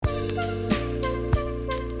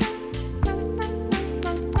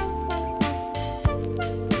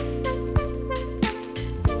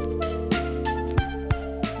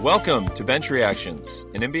Welcome to Bench Reactions,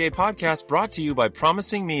 an NBA podcast brought to you by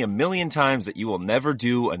promising me a million times that you will never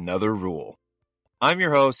do another rule. I'm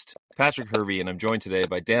your host, Patrick Hervey, and I'm joined today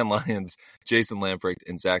by Dan Lyons, Jason Lamprecht,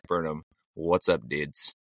 and Zach Burnham. What's up,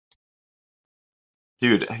 dudes?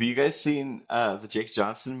 Dude, have you guys seen the Jake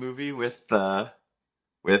Johnson movie with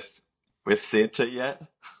Santa yet?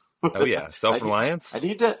 Oh yeah, Self-Reliance?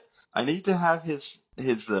 I need to have his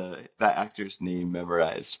that actor's name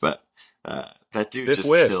memorized, but that dude Biff just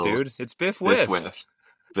Whiff, killed. dude. It's Biff Whiff.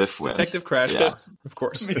 Biff Whiff. Detective Crash, Yeah. of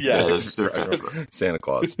course. Yeah, Santa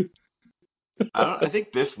Claus. I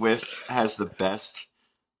think Biff Whiff has the best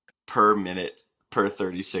per minute per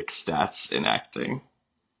 36 stats in acting.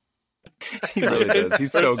 He really does.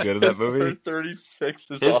 He's so good in that movie. Per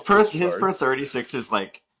 36 is His off per the charts. 36 is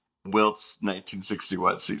like Wilt's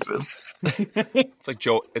 1961 season. It's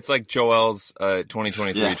like Joel's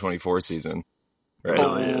 2023-24 season. Right? It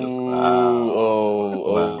really is.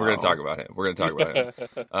 Wow. We're gonna talk about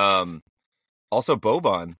him. Also,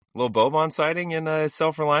 Boban. A little Boban sighting in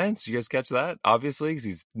Self-Reliance. You guys catch that? Obviously, because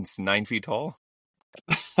he's 9 feet tall.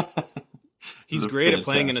 He's great at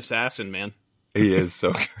playing an assassin, man. He is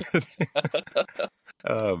so good.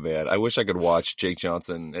 Oh, man. I wish I could watch Jake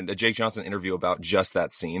Johnson and a Jake Johnson interview about just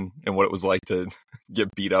that scene and what it was like to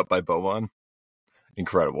get beat up by Boban.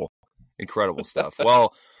 Incredible stuff.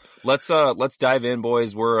 Well, let's dive in,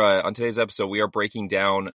 boys. We're on today's episode, we are breaking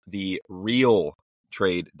down the real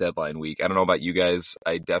trade deadline week. I don't know about you guys.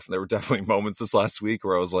 There were definitely moments this last week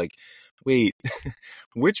where I was like, wait,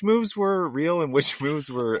 which moves were real and which moves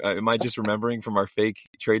were, am I just remembering from our fake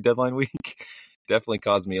trade deadline week? Definitely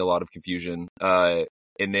caused me a lot of confusion. And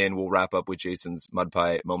then we'll wrap up with Jason's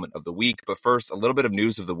Mudpie moment of the week. But first, a little bit of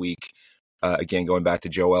news of the week. Again, going back to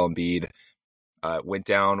Joel Embiid, went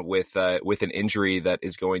down with an injury that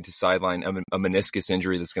is going to sideline a meniscus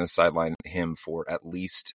injury that's going to sideline him for at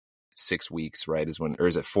least 6 weeks, right? Or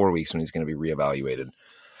is it 4 weeks when he's going to be reevaluated,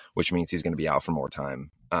 which means he's going to be out for more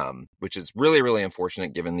time, which is really, really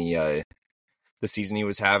unfortunate given the season he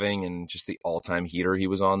was having and just the all-time heater he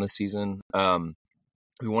was on this season.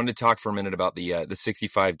 We wanted to talk for a minute about the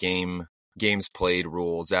 65 games played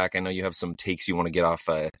rule. Zach, I know you have some takes you want to get off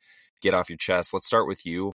your chest. Let's start with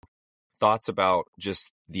you. Thoughts about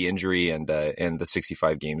just the injury and the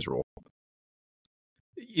 65 games rule?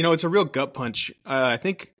 You know, it's a real gut punch. I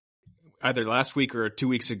think either last week or 2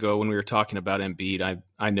 weeks ago when we were talking about Embiid,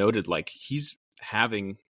 I noted like he's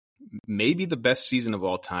having maybe the best season of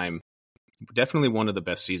all time. Definitely one of the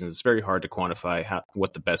best seasons. It's very hard to quantify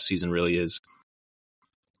what the best season really is.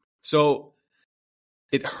 So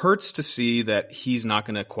it hurts to see that he's not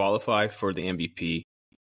going to qualify for the MVP.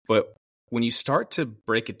 But when you start to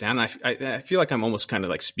break it down, I feel like I'm almost kind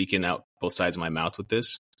of like speaking out both sides of my mouth with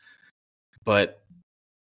this. But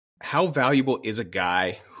how valuable is a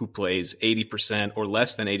guy who plays 80% or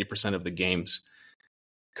less than 80% of the games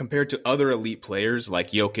compared to other elite players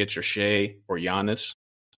like Jokic or Shea or Giannis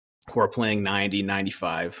who are playing 90,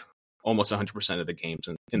 95, almost 100% of the games?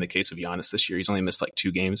 And in the case of Giannis this year, he's only missed like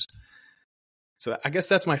 2 games. So I guess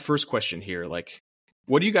that's my first question here. Like,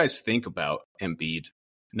 what do you guys think about Embiid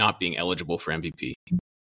not being eligible for MVP?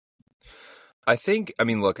 I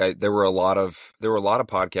mean, look, there were a lot of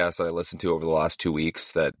podcasts that I listened to over the last 2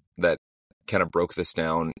 weeks that kind of broke this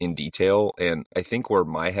down in detail. And I think where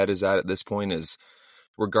my head is at this point is,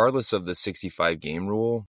 regardless of the 65 game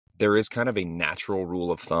rule, there is kind of a natural rule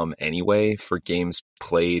of thumb anyway for games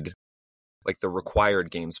played, like the required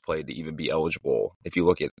games played to even be eligible, if you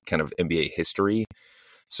look at kind of NBA history.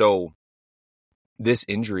 So this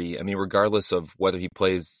injury, I mean, regardless of whether he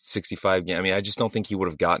plays 65 games, I mean, I just don't think he would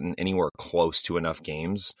have gotten anywhere close to enough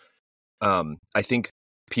games. I think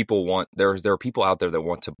there are people out there that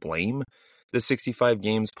want to blame the 65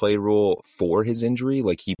 games play rule for his injury.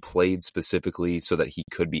 Like, he played specifically so that he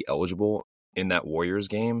could be eligible in that Warriors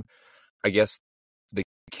game. I guess the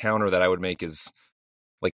counter that I would make is,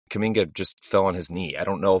 like, Kuminga just fell on his knee. I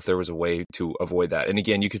don't know if there was a way to avoid that. And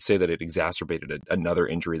again, you could say that it exacerbated another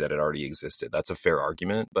injury that had already existed. That's a fair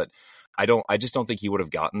argument, but I just don't think he would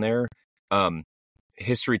have gotten there.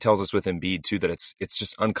 History tells us with Embiid too that it's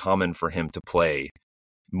just uncommon for him to play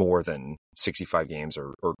more than 65 games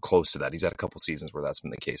or close to that. He's had a couple seasons where that's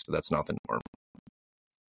been the case, but that's not the norm.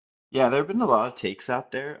 Yeah, there have been a lot of takes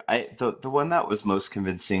out there. The one that was most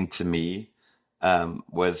convincing to me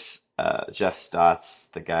was Jeff Stotts,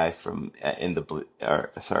 the guy from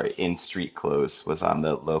in Street Clothes, was on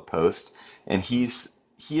the Low Post, and he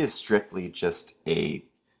is strictly just a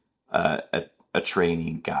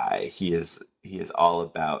training guy. He is all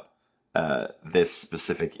about this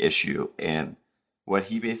specific issue, and what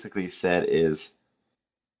he basically said is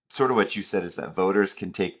sort of what you said is that voters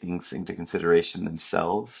can take things into consideration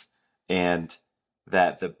themselves, and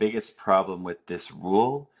that the biggest problem with this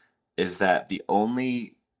rule is that the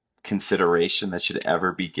only consideration that should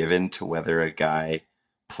ever be given to whether a guy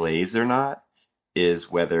plays or not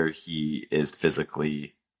is whether he is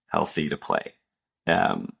physically healthy to play.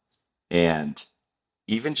 Um, and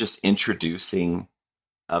even just introducing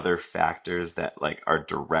other factors that like are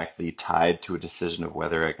directly tied to a decision of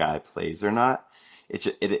whether a guy plays or not,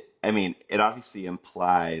 I mean, it obviously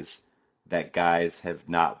implies that guys have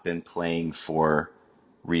not been playing for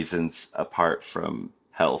reasons apart from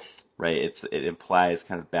health, right? It implies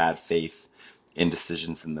kind of bad faith in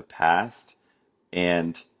decisions in the past,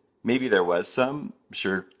 and maybe there was some.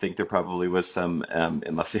 Sure, think there probably was some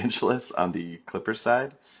in Los Angeles on the Clippers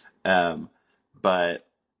side, um, but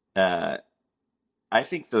uh, I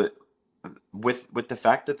think with the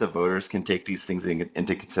fact that the voters can take these things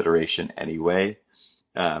into consideration anyway.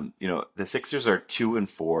 The Sixers are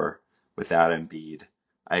 2-4 without Embiid.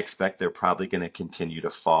 I expect they're probably going to continue to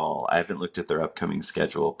fall. I haven't looked at their upcoming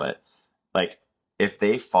schedule, but like if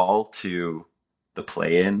they fall to the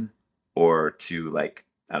play-in or to like,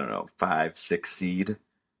 I don't know, 5, 6 seed,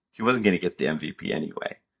 he wasn't going to get the MVP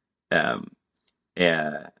anyway. Um,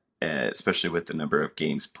 uh, Especially with the number of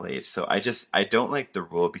games played. So I don't like the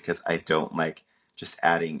rule because I don't like just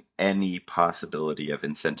adding any possibility of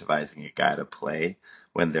incentivizing a guy to play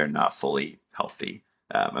when they're not fully healthy.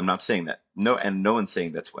 I'm not saying that no one's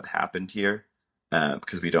saying that's what happened here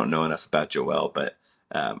because we don't know enough about Joel, but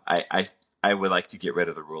I would like to get rid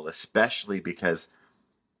of the rule, especially because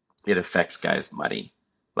it affects guys' money.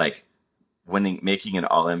 Like making an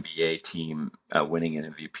All NBA team, winning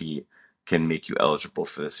an MVP can make you eligible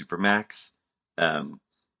for the Supermax. And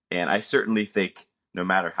I certainly think no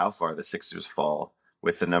matter how far the Sixers fall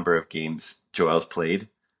with the number of games Joel's played,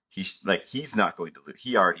 he's not going to lose.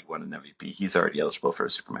 He already won an MVP. He's already eligible for a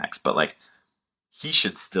Supermax, but like he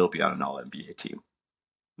should still be on an All NBA team.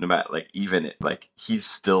 No matter he's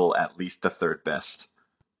still at least the third best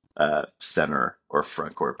center or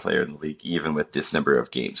front court player in the league, even with this number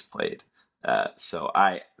of games played. So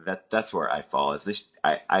that's where I fall.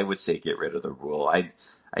 I would say get rid of the rule.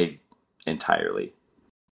 I entirely.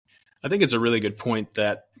 I think it's a really good point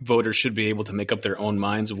that voters should be able to make up their own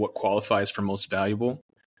minds of what qualifies for most valuable.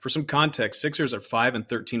 For some context, Sixers are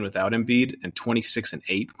 5-13 without Embiid and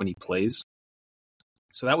 26-8 when he plays.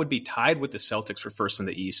 So that would be tied with the Celtics for first in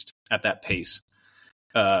the East at that pace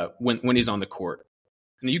when he's on the court.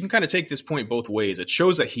 And you can kind of take this point both ways. It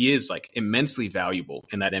shows that he is like immensely valuable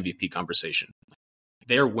in that MVP conversation.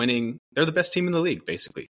 They're winning. They're the best team in the league,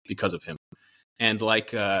 basically, because of him. And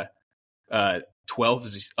like a 12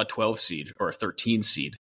 seed or a 13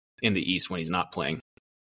 seed in the East when he's not playing.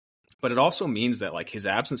 But it also means that like his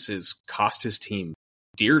absences cost his team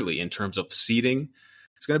dearly in terms of seeding.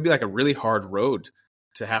 It's going to be like a really hard road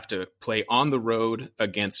to have to play on the road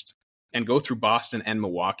against and go through Boston and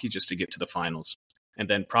Milwaukee just to get to the finals. And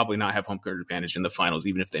then probably not have home court advantage in the finals,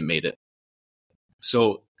 even if they made it.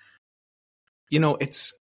 So,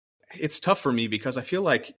 it's tough for me because I feel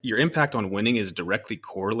like your impact on winning is directly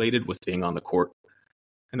correlated with being on the court.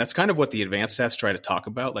 And that's kind of what the advanced stats try to talk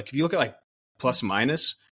about. Like if you look at like plus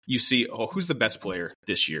minus, you see, who's the best player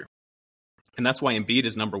this year? And that's why Embiid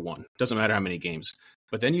is number one. Doesn't matter how many games.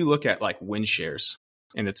 But then you look at like win shares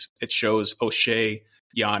and it shows O'Shea,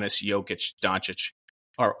 Giannis, Jokic, Doncic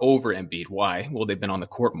are over Embiid. Why? Well, they've been on the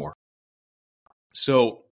court more.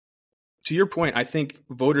 So to your point, I think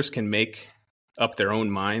voters can make up their own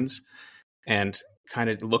minds and kind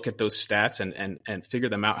of look at those stats and figure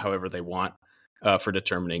them out however they want for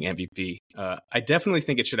determining MVP. I definitely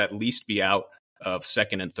think it should at least be out of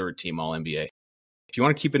second and third team All-NBA. If you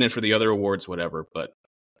want to keep it in for the other awards, whatever, but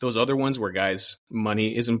those other ones where guys'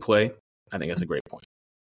 money is in play, I think that's a great point.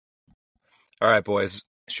 All right, boys.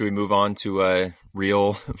 Should we move on to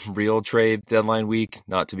real trade deadline week?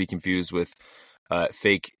 Not to be confused with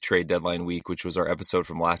fake trade deadline week, which was our episode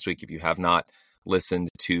from last week. If you have not listened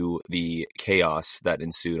to the chaos that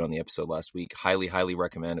ensued on the episode last week, highly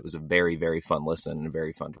recommend. It was a very, very fun listen and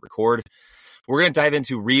very fun to record. We're going to dive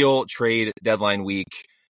into real trade deadline week.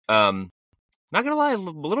 Not going to lie, a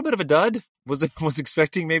little bit of a dud. Was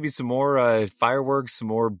expecting maybe some more fireworks, some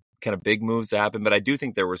more kind of big moves to happen, but I do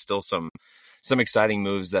think there were still some exciting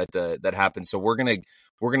moves that happened. So we're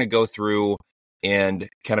gonna go through and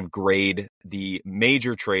kind of grade the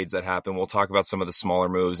major trades that happen. We'll talk about some of the smaller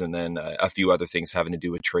moves and then a few other things having to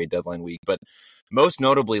do with trade deadline week. But most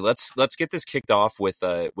notably, let's get this kicked off with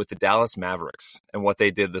the Dallas Mavericks and what they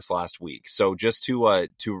did this last week. So just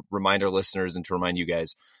to remind our listeners and to remind you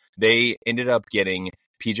guys, They ended up getting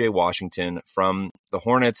PJ Washington from the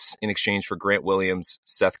Hornets in exchange for Grant Williams,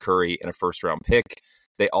 Seth Curry, and a first-round pick.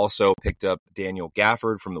 They also picked up Daniel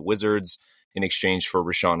Gafford from the Wizards in exchange for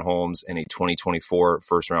Rashawn Holmes and a 2024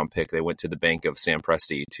 first-round pick. They went to the bank of Sam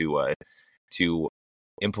Presti to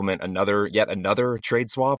implement yet another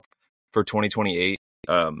trade swap for 2028.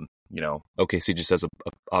 OKC just has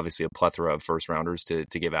obviously a plethora of first-rounders to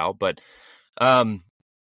give out, but I'm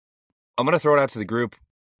going to throw it out to the group.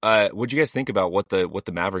 What'd you guys think about what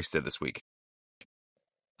the Mavericks did this week?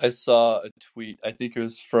 I saw a tweet, I think it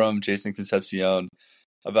was from Jason Concepcion,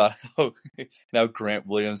 about how now Grant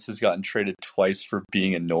Williams has gotten traded twice for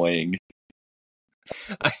being annoying.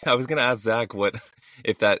 I was going to ask Zach what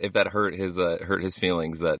if that hurt his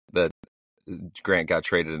feelings that Grant got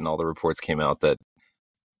traded and all the reports came out that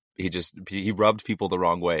he rubbed people the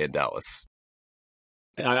wrong way in Dallas.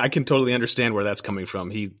 I can totally understand where that's coming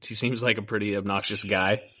from. He seems like a pretty obnoxious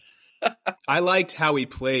guy. I liked how he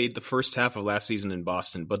played the first half of last season in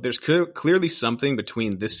Boston, but there's clearly something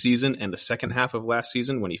between this season and the second half of last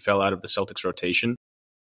season when he fell out of the Celtics rotation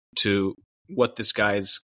to what this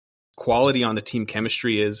guy's quality on the team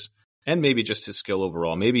chemistry is, and maybe just his skill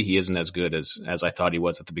overall. Maybe he isn't as good as I thought he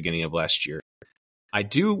was at the beginning of last year. I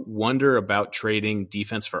do wonder about trading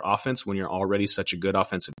defense for offense when you're already such a good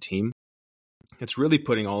offensive team. It's really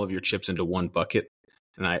putting all of your chips into one bucket,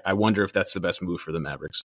 and I wonder if that's the best move for the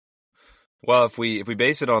Mavericks. Well, if we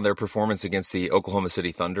base it on their performance against the Oklahoma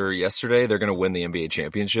City Thunder yesterday, they're going to win the NBA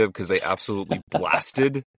championship because they absolutely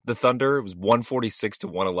blasted the Thunder. It was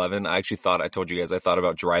 146-111. I told you guys I thought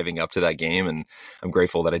about driving up to that game, and I'm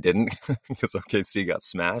grateful that I didn't because OKC got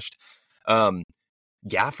smashed.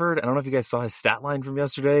 Gafford, I don't know if you guys saw his stat line from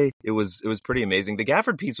yesterday. It was pretty amazing. The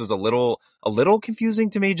Gafford piece was a little confusing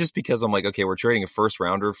to me just because I'm like, okay, we're trading a first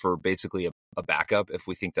rounder for basically a backup if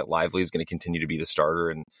we think that Lively is going to continue to be the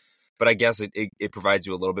starter. But I guess it provides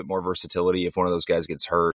you a little bit more versatility. If one of those guys gets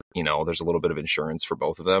hurt, there's a little bit of insurance for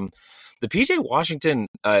both of them. The PJ Washington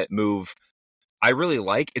move, I really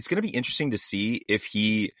like. It's going to be interesting to see if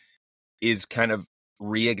he is kind of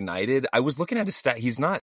reignited. I was looking at his stat.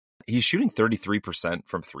 He's shooting 33%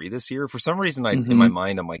 from three this year. For some reason, in my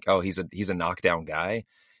mind, I'm like, oh, he's a knockdown guy.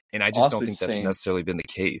 And I just don't think that's necessarily been the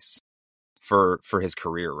case for his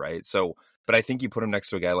career, right? So, but I think you put him next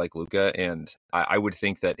to a guy like Luka, and I would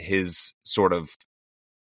think that his sort of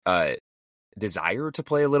desire to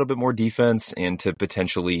play a little bit more defense and to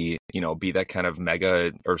potentially, be that kind of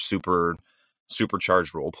mega or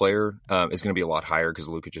supercharged role player is going to be a lot higher because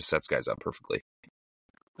Luka just sets guys up perfectly.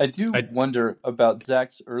 I wonder about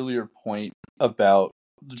Zach's earlier point about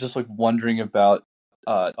just like wondering about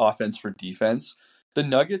offense for defense. The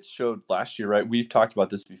Nuggets showed last year, right? We've talked about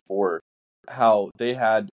this before, how they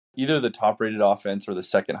had either the top-rated offense or the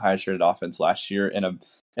second highest-rated offense last year, and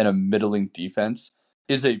a middling defense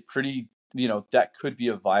is a pretty, that could be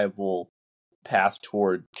a viable path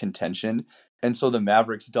toward contention. And so the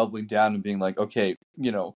Mavericks doubling down and being like, okay,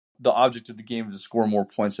 the object of the game is to score more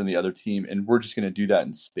points than the other team, and we're just going to do that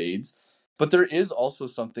in spades. But there is also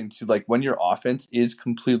something to, like, when your offense is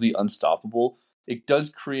completely unstoppable, it does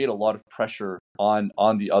create a lot of pressure on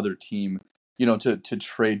the other team, to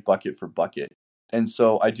trade bucket for bucket. And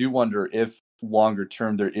so I do wonder if longer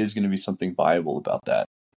term there is going to be something viable about that.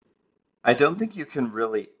 I don't think you can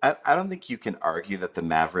really. I don't think you can argue that the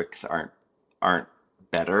Mavericks aren't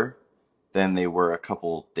better than they were a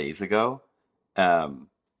couple days ago.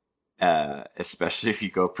 Especially if you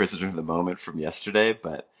go prisoner of the moment from yesterday.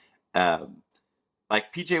 But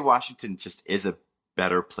like PJ Washington just is a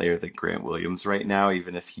better player than Grant Williams right now,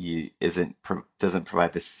 even if he doesn't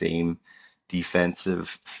provide the same defensive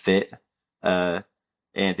fit. And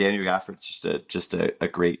Daniel Gafford's just a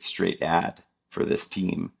great straight ad for this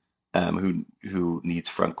team, who needs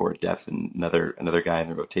front court depth and another guy in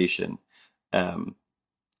the rotation.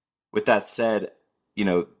 With that said,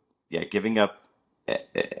 giving up.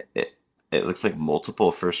 It looks like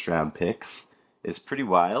multiple first round picks is pretty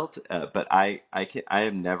wild. But I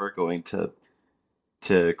am never going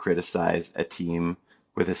to criticize a team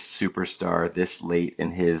with a superstar this late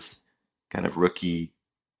in his kind of rookie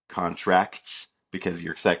contracts, because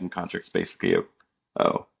your second contract's basically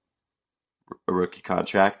a rookie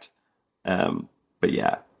contract. But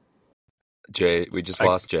yeah. Jay, we just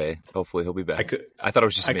lost Jay. Hopefully he'll be back. I thought it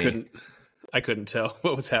was just me. I couldn't tell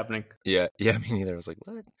what was happening. Yeah, me neither. I was like,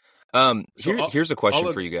 what? Here's a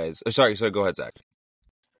question for you guys. Sorry, go ahead, Zach.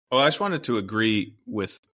 Well, I just wanted to agree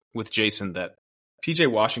with Jason that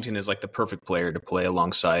PJ Washington is like the perfect player to play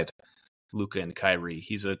alongside Luka and Kyrie.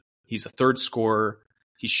 He's a third scorer.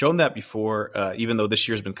 He's shown that before, even though this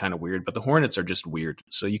year's been kind of weird. But the Hornets are just weird,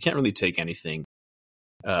 so you can't really take anything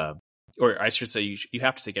Or I should say, you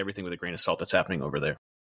have to take everything with a grain of salt that's happening over there.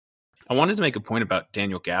 I wanted to make a point about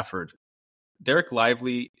Daniel Gafford. Derek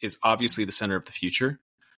Lively is obviously the center of the future,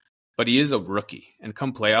 but he is a rookie. And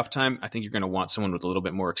come playoff time, I think you're going to want someone with a little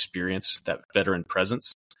bit more experience, that veteran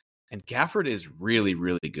presence. And Gafford is really,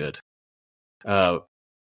 really good.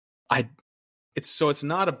 It's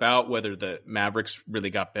not about whether the Mavericks really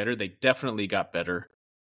got better. They definitely got better.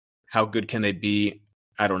 How good can they be?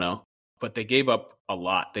 I don't know. But they gave up a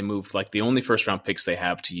lot. They moved like the only first round picks they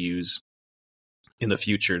have to use in the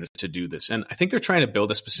future to do this. And I think they're trying to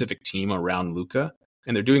build a specific team around Luka,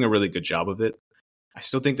 and they're doing a really good job of it. I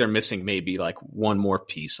still think they're missing maybe like one more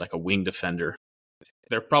piece, like a wing defender.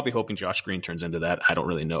 They're probably hoping Josh Green turns into that. I don't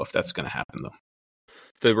really know if that's going to happen though.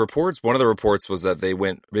 One of the reports was that they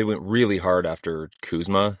went really hard after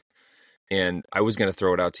Kuzma, and I was going to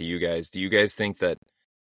throw it out to you guys. Do you guys think that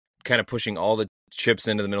kind of pushing all the chips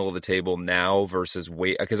into the middle of the table now versus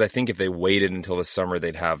wait? Because I think if they waited until the summer,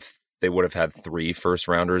 they would have had 3 first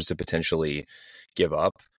rounders to potentially give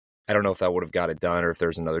up. I don't know if that would have got it done or if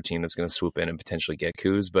there's another team that's going to swoop in and potentially get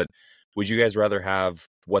Kuz, but would you guys rather have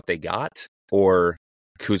what they got or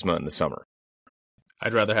Kuzma in the summer?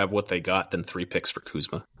 I'd rather have what they got than 3 picks for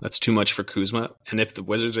Kuzma. That's too much for Kuzma. And if the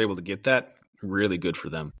Wizards are able to get that, really good for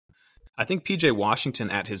them. I think PJ Washington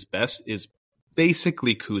at his best is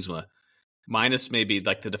basically Kuzma, minus maybe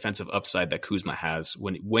like the defensive upside that Kuzma has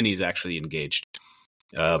when he's actually engaged.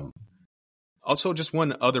 Also, just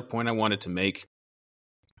one other point I wanted to make.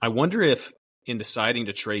 I wonder if in deciding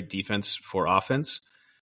to trade defense for offense,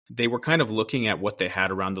 they were kind of looking at what they had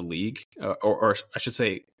around the league, or I should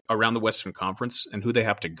say around the Western Conference, and who they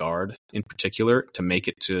have to guard in particular to make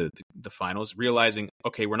it to the finals, realizing,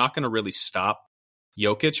 okay, we're not going to really stop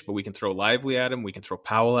Jokic, but we can throw Lively at him, we can throw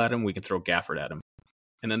Powell at him, we can throw Gafford at him.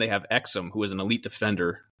 And then they have Exum, who is an elite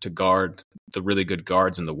defender, to guard the really good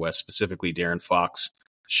guards in the West, specifically De'Aaron Fox,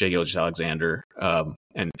 Shai Gilgeous-Alexander,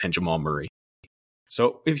 and Jamal Murray.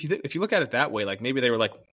 So if you look at it that way, like maybe they were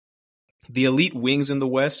like, the elite wings in the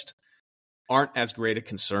West aren't as great a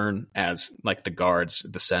concern as like the guards,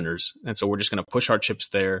 the centers. And so we're just going to push our chips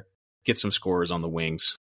there, get some scorers on the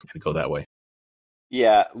wings, and go that way.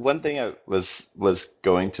 Yeah, one thing I was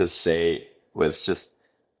going to say was just,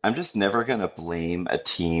 I'm just never going to blame a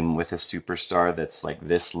team with a superstar that's like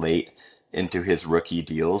this late into his rookie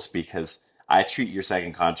deals, because I treat your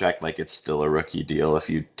second contract like it's still a rookie deal if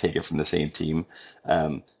you take it from the same team.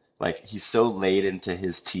 Like he's so late into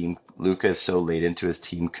his team, Luka is so late into his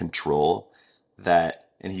team control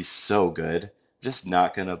and he's so good. I'm just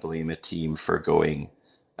not going to blame a team for going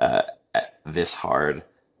this hard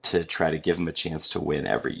to try to give him a chance to win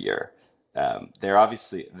every year. They're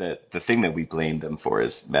obviously the thing that we blame them for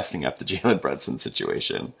is messing up the Jalen Brunson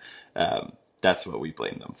situation. That's what we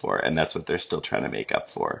blame them for, and that's what they're still trying to make up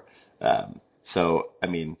for. So I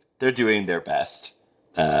mean, they're doing their best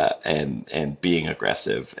and being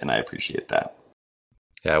aggressive, and I appreciate that.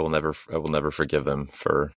 Yeah, I will never forgive them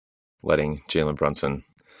for letting Jalen Brunson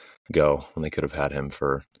go when they could have had him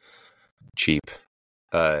for cheap.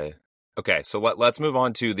 Okay, so let's move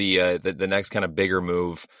on to the next kind of bigger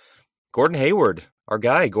move. Gordon Hayward, our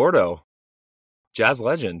guy, Gordo, Jazz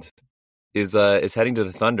legend, is heading to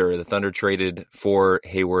the Thunder. The Thunder traded for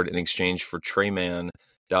Hayward in exchange for Trey Mann,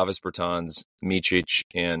 Davis Bertans, Micic,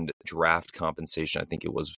 and draft compensation. I think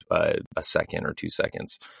it was a second or 2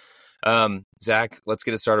 seconds. Zach, let's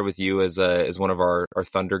get it started with you as one of our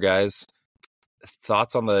Thunder guys.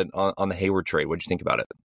 Thoughts on the Hayward trade? What'd you think about it?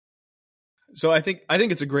 So I think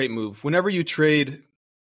it's a great move. Whenever you trade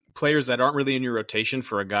players that aren't really in your rotation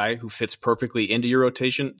for a guy who fits perfectly into your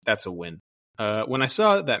rotation, that's a win. When I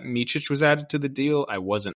saw that Micic was added to the deal, I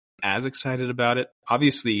wasn't as excited about it.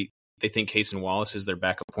 Obviously, they think Cason Wallace is their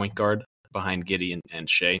backup point guard behind Giddey and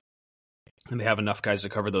Shea. And they have enough guys to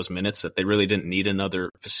cover those minutes that they really didn't need another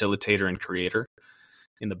facilitator and creator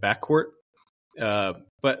in the backcourt.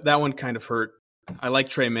 But that one kind of hurt. I like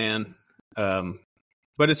Trey Mann,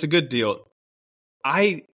 but it's a good deal.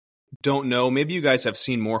 I don't know. Maybe you guys have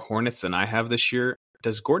seen more Hornets than I have this year.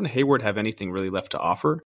 Does Gordon Hayward have anything really left to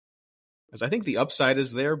offer? Because I think the upside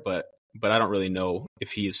is there, but I don't really know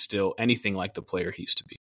if he is still anything like the player he used to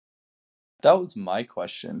be. That was my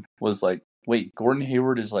question, was like, wait, Gordon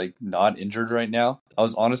Hayward is like not injured right now? I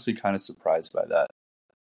was honestly kind of surprised by that.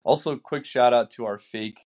 Also, quick shout out to our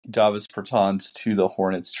fake Davis Bertans to the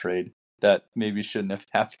Hornets trade that maybe shouldn't have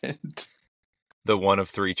happened. The one of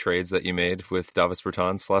 3 trades that you made with Davis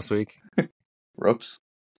Bertans last week? Ropes.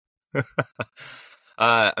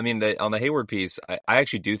 I mean, on the Hayward piece, I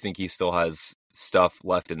actually do think he still has stuff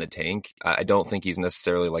left in the tank. I don't think he's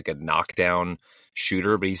necessarily like a knockdown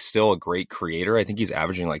shooter, but he's still a great creator. I think he's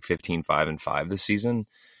averaging like 15, 5, and 5 this season.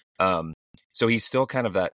 So he's still kind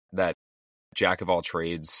of that jack of all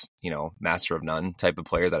trades, master of none type of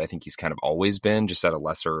player that I think he's kind of always been, just at a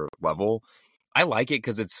lesser level. I like it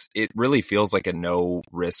because it really feels like a no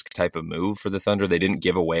risk type of move for the Thunder. They didn't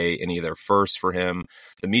give away any of their firsts for him.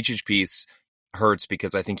 The Micic piece hurts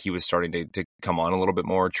because I think he was starting to come on a little bit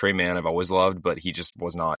more. Trey Mann I've always loved, but he just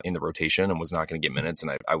was not in the rotation and was not going to get minutes.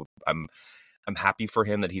 And I'm happy for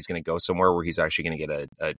him that he's going to go somewhere where he's actually going to get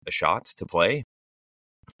a shot to play.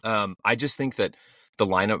 I just think that the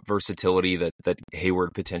lineup versatility that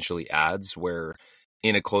Hayward potentially adds, where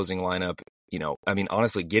in a closing lineup,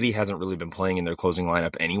 honestly, Giddey hasn't really been playing in their closing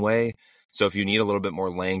lineup anyway. So if you need a little bit more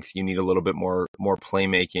length, you need a little bit more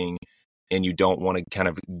playmaking, and you don't want to kind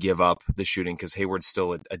of give up the shooting, because Hayward's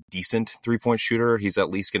still a decent 3-point shooter. He's at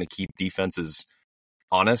least going to keep defenses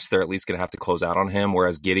honest. They're at least going to have to close out on him.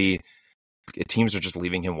 Whereas Giddey, teams are just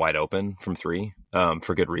leaving him wide open from 3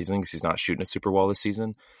 for good reason, because he's not shooting it super well this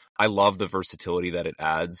season. I love the versatility that it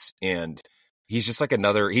adds, and he's just like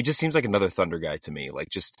he just seems like another Thunder guy to me. Like,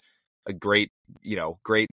 just a great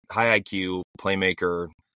high IQ playmaker.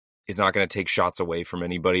 Is not going to take shots away from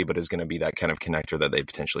anybody, but is going to be that kind of connector that they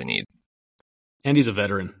potentially need. And he's a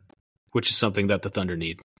veteran, which is something that the Thunder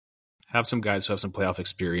need. Have some guys who have some playoff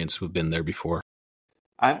experience who've been there before.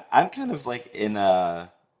 I'm kind of like in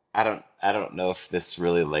a, I don't know if this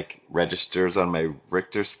really like registers on my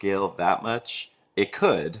Richter scale that much. It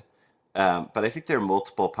could, but I think there are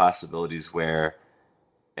multiple possibilities where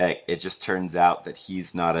it just turns out that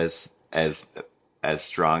he's not as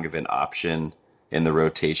strong of an option in the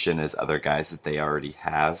rotation as other guys that they already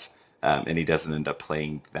have, and he doesn't end up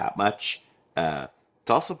playing that much. It's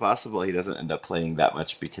also possible he doesn't end up playing that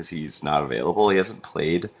much because he's not available. He hasn't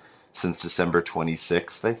played since December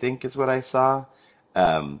 26th, I think, is what I saw.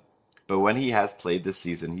 But when he has played this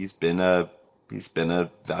season, he's been a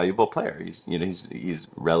valuable player. He's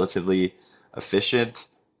relatively efficient,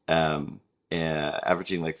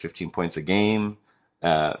 averaging like 15 points a game,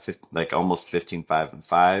 like almost 15, 5, and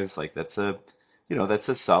 5. Like that's a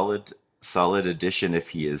solid addition if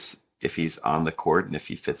he's on the court and if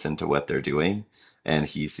he fits into what they're doing. And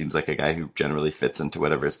he seems like a guy who generally fits into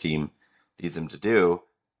whatever his team needs him to do.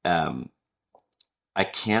 I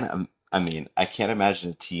can't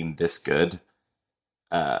imagine a team this good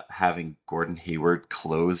having Gordon Hayward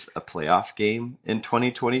close a playoff game in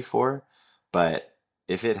 2024. But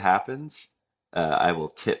if it happens, I will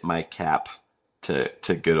tip my cap to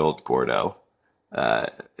good old Gordo.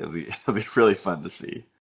 It'll be really fun to see.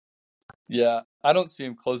 Yeah, I don't see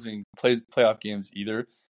him closing playoff games either.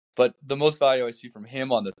 But the most value I see from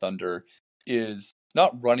him on the Thunder is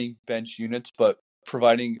not running bench units, but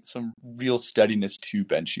providing some real steadiness to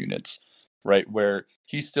bench units, right? Where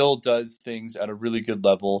he still does things at a really good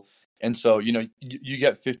level. And so, you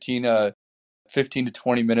get 15 to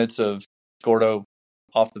 20 minutes of Gordo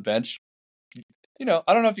off the bench. I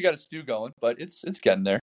don't know if you got a stew going, but it's getting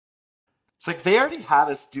there. It's like they already had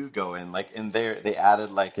a stew going, like in there they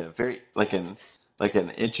added like a very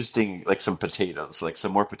an interesting, like some potatoes, like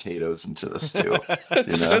some more potatoes into the stew.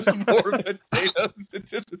 Some more potatoes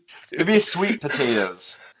into the stew. Maybe sweet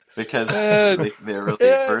potatoes because they're really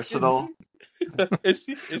versatile.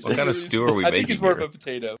 What kind of stew are we making? I think it's more of a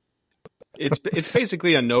potato. It's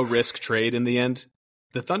basically a no risk trade in the end.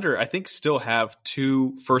 The Thunder, I think, still have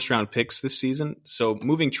 2 first-round picks this season. So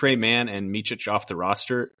moving Trey Mann and Micic off the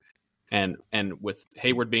roster, and with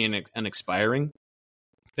Hayward being an expiring,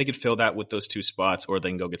 they could fill that with those 2 spots, or they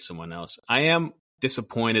can go get someone else. I am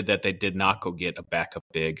disappointed that they did not go get a backup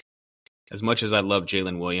big. As much as I love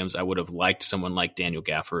Jalen Williams, I would have liked someone like Daniel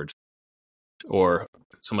Gafford or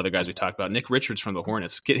some other guys we talked about. Nick Richards from the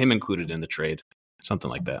Hornets. Get him included in the trade.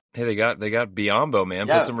 Something like that. Hey, they got Biyombo, man.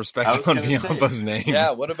 Yeah, put some respect on Biyombo's name.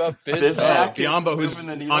 Yeah, what about Bismack? Biyombo,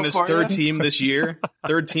 who's on his third team this year.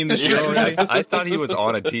 Already. I thought he was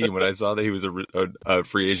on a team when I saw that he was a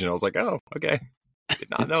free agent. I was like, oh, okay. Did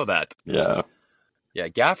not know that. Yeah. Yeah,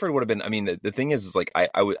 Gafford would have been. I mean, the thing is like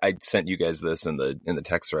I sent you guys this in the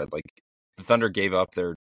text thread. Like, the Thunder gave up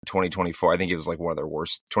their 2024. I think it was like one of their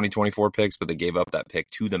worst 2024 picks, but they gave up that pick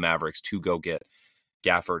to the Mavericks to go get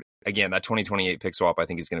Gafford. Again, that 2028 pick swap I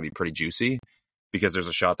think is going to be pretty juicy because there's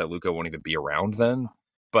a shot that Luka won't even be around then.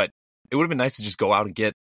 But it would have been nice to just go out and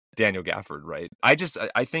get Daniel Gafford, right? I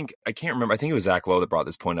can't remember. I think it was Zach Lowe that brought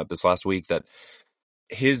this point up this last week, that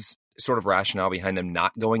his sort of rationale behind them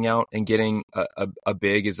not going out and getting a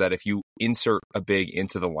big is that if you insert a big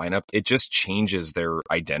into the lineup, it just changes their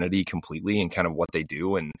identity completely and kind of what they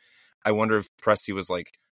do. And I wonder if Presti was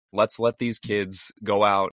like, Let's let these kids go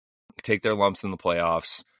out, take their lumps in the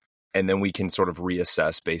playoffs, and then we can sort of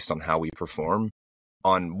reassess based on how we perform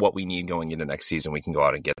on what we need going into next season. We can go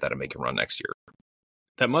out and get that and make a run next year.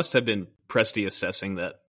 That must have been Presti assessing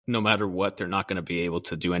that no matter what, they're not going to be able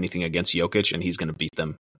to do anything against Jokic, and he's going to beat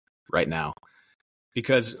them right now.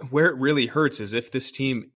 Because where it really hurts is if this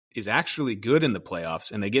team is actually good in the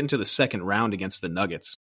playoffs and they get into the second round against the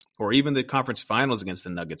Nuggets, or even the conference finals against the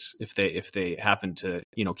Nuggets, if they happen to,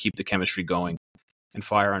 keep the chemistry going and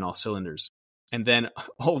fire on all cylinders. And then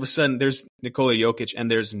all of a sudden there's Nikola Jokic and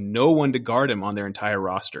there's no one to guard him on their entire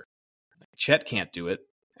roster. Chet can't do it.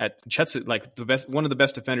 Chet's like one of the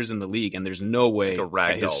best defenders in the league, and there's no way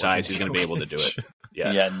at his size he's going to be able to do it.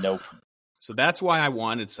 Yeah, nope. So that's why I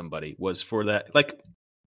wanted somebody, was for that. Like,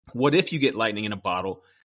 what if you get lightning in a bottle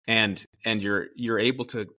and you're able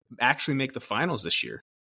to actually make the finals this year?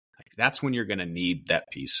 Like, that's when you're going to need that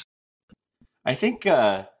piece. I think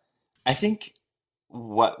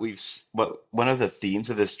what one of the themes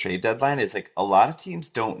of this trade deadline is, like, a lot of teams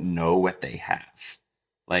don't know what they have.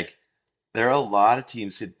 Like, there are a lot of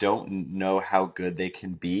teams that don't know how good they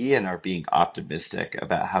can be and are being optimistic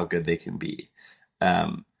about how good they can be.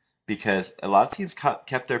 Because a lot of teams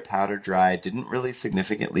kept their powder dry, didn't really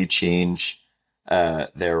significantly change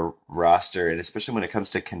their roster. And especially when it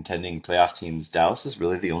comes to contending playoff teams, Dallas is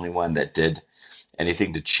really the only one that did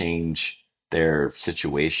anything to change their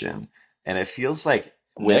situation. And it feels like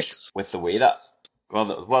with the way that,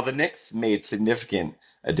 the Knicks made significant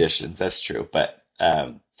additions. That's true. But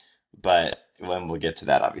when we'll get to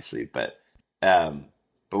that, obviously, but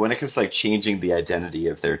when it comes to, like, changing the identity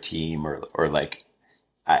of their team or like,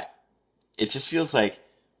 it just feels like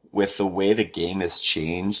with the way the game has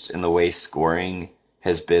changed and the way scoring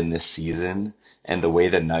has been this season and the way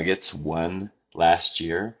the Nuggets won last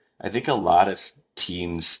year, I think a lot of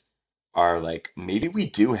teams are like, maybe we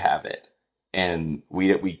do have it. And we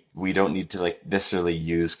don't need to, like, necessarily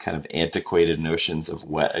use kind of antiquated notions of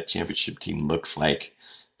what a championship team looks like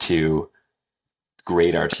to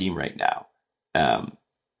grade our team right now.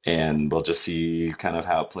 And we'll just see kind of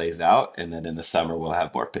how it plays out. And then in the summer, we'll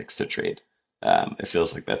have more picks to trade. It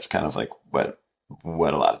feels like that's kind of like what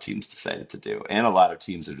a lot of teams decided to do. And a lot of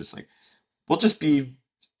teams are just like, we'll just be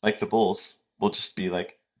like the Bulls. We'll just be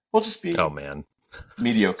oh man,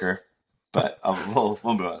 mediocre. But we'll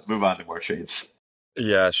move on to more trades.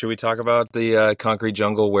 Yeah, should we talk about the concrete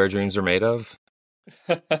jungle where dreams are made of?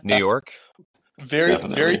 New York?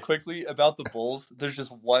 Very quickly about the Bulls. There's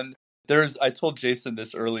just one. I told Jason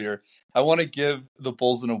this earlier. I want to give the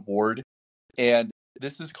Bulls an award, and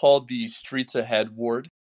this is called the Streets Ahead Award.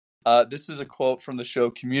 This is a quote from the show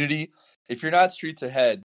Community. If you're not streets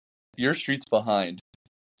ahead, you're streets behind.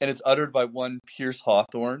 And it's uttered by one Pierce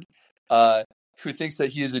Hawthorne, who thinks that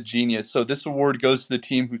he is a genius. So this award goes to the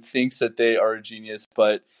team who thinks that they are a genius,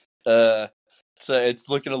 but it's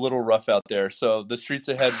looking a little rough out there. So the Streets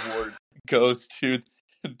Ahead Award goes to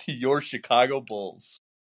your Chicago Bulls.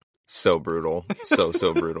 So brutal. So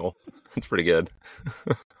brutal. That's pretty good.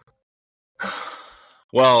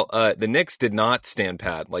 Well, the Knicks did not stand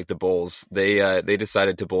pat like the Bulls. They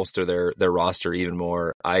decided to bolster their roster even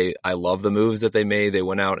more. I love the moves that they made. They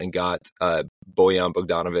went out and got Bojan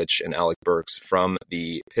Bogdanovic and Alec Burks from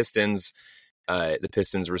the Pistons. The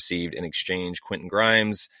Pistons received in exchange Quentin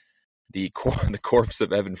Grimes, the corpse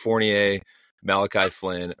of Evan Fournier, Malachi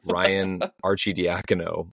Flynn, Ryan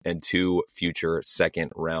Arcidiacono, and 2 future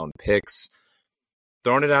second-round picks.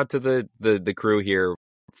 Throwing it out to the crew here.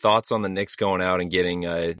 Thoughts on the Knicks going out and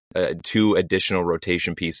getting 2 additional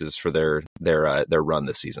rotation pieces for their run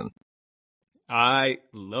this season? I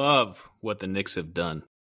love what the Knicks have done.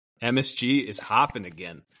 MSG is hopping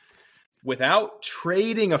again. Without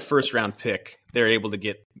trading a first-round pick, they're able to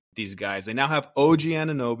get these guys. They now have OG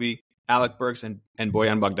Anunoby, Alec Burks, and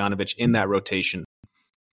Bojan Bogdanovic in that rotation.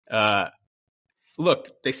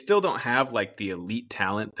 Look, they still don't have, like, the elite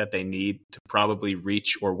talent that they need to probably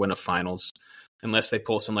reach or win a finals, unless they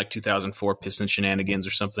pull some, like, 2004 Pistons shenanigans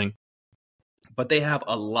or something. But they have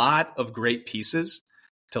a lot of great pieces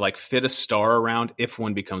to, like, fit a star around if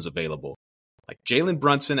one becomes available. Like Jalen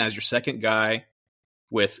Brunson as your second guy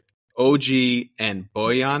with OG and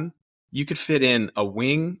Bojan, you could fit in a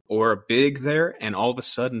wing or a big there, and all of a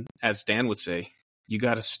sudden, as Dan would say, you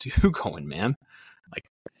got a stew going, man. Like,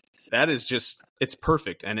 that is just, it's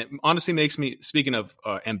perfect. And it honestly makes me, speaking of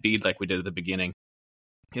Embiid, like we did at the beginning,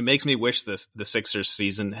 it makes me wish the Sixers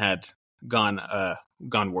season had gone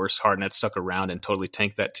worse. Harden stuck around and totally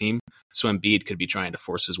tanked that team, so Embiid could be trying to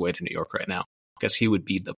force his way to New York right now, because he would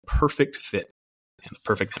be the perfect fit and the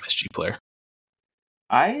perfect MSG player.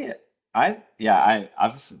 I I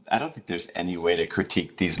obviously I don't think there's any way to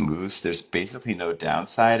critique these moves. There's basically no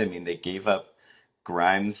downside. I mean, they gave up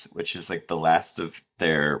Grimes, which is like the last of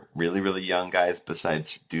their really, really young guys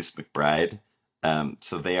besides Deuce McBride.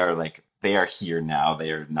 So they are here now.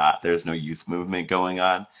 They are not, there's no youth movement going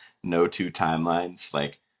on, no two timelines.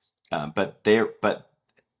 But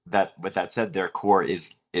that with that said, their core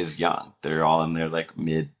is young. They're all in their like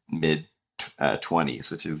mid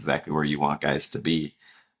 20s, which is exactly where you want guys to be.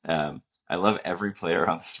 I love every player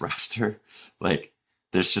on this roster. Like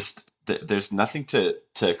there's nothing to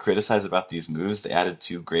criticize about these moves. They added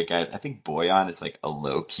two great guys. I think Boyan is like a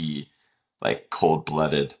low key, like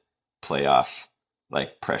cold-blooded playoff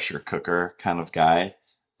like pressure cooker kind of guy.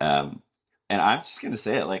 Um, and I'm just gonna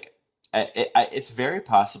say it like it's very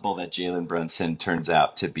possible that Jalen Brunson turns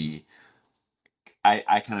out to be.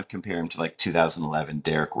 I kind of compare him to like 2011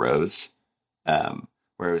 Derrick Rose,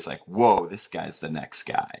 where it was like, whoa, this guy's the next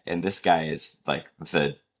guy, and this guy is like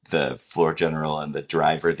the floor general and the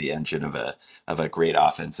driver, the engine of a great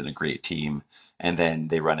offense and a great team, and then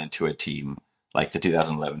they run into a team like the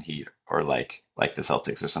 2011 Heat or like the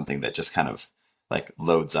Celtics or something that just kind of like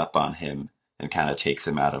loads up on him and kind of takes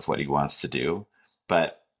him out of what he wants to do.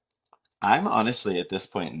 But I'm honestly at this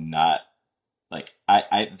point not like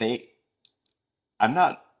I'm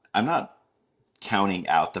not I'm not counting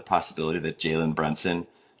out the possibility that Jalen Brunson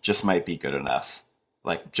just might be good enough,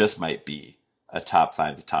 like just might be a top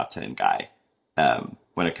 5 to top 10 guy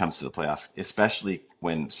when it comes to the playoff, especially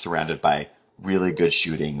when surrounded by really good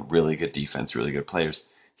shooting, really good defense, really good players.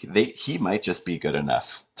 He might just be good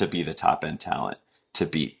enough to be the top end talent to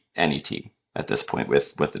beat any team at this point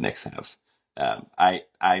with what the Knicks have.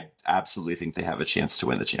 I absolutely think they have a chance to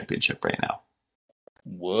win the championship right now.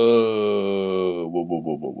 Whoa, whoa, whoa,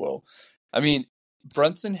 whoa, whoa, whoa. I mean,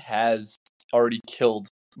 Brunson has already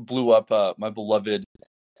blew up my beloved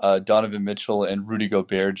Donovan Mitchell and Rudy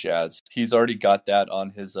Gobert Jazz. He's already got that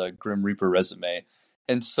on his Grim Reaper resume.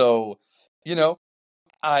 And so, you know,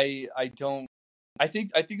 I don't I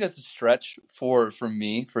think that's a stretch for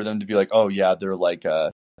me for them to be like, "Oh yeah, they're like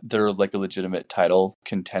a legitimate title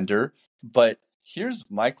contender." But here's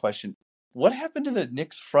my question. What happened to the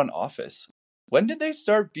Knicks front office? When did they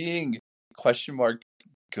start being question mark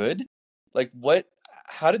good? Like what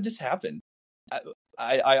how did this happen?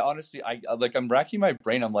 I honestly I'm racking my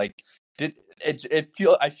brain. I'm like, did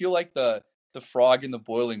I feel like the frog in the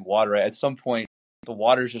boiling water. At some point the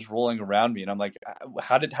water's just rolling around me and I'm like,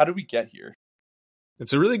 how did we get here?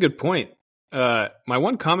 It's a really good point. My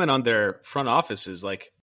one comment on their front office is like,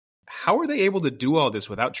 how are they able to do all this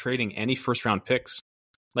without trading any first round picks?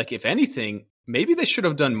 Like, if anything, maybe they should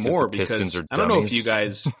have done more because I don't know if you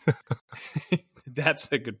guys. That's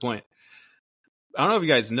a good point. I don't know if you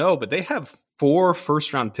guys know, but they have 4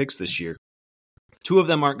 first round picks this year. 2 of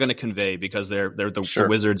them aren't going to convey because they're the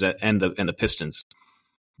Wizards and the Pistons.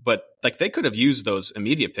 But like they could have used those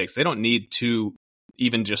immediate picks. They don't need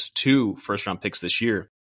even just 2 first round picks this year.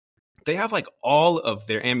 They have like all of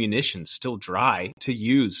their ammunition still dry to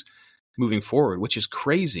use moving forward, which is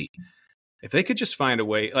crazy. If they could just find a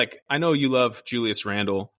way, like I know you love Julius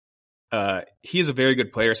Randle. He is a very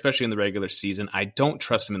good player, especially in the regular season. I don't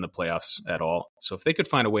trust him in the playoffs at all. So if they could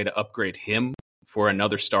find a way to upgrade him for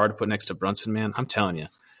another star to put next to Brunson, man, I'm telling you.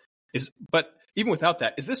 But even without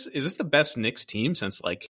that, is this the best Knicks team since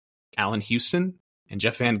like Allen Houston and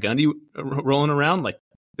Jeff Van Gundy rolling around? Like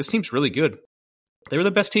this team's really good. They were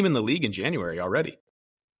the best team in the league in January already.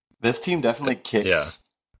 This team definitely kicks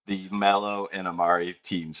the Melo and Amari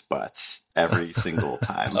team's butts every single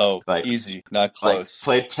time. Oh, like, easy, not close.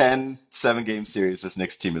 Like, play 10 7-game series, this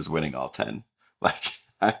Knicks team is winning all 10. Like,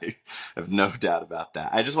 I have no doubt about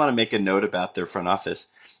that. I just want to make a note about their front office.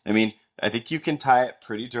 I mean, I think you can tie it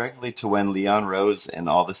pretty directly to when Leon Rose and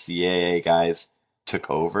all the CAA guys took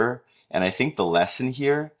over. And I think the lesson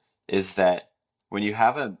here is that when you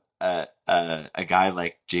have a guy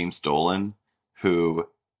like James Dolan who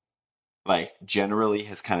like generally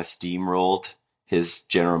has kind of steamrolled his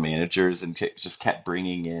general managers and just kept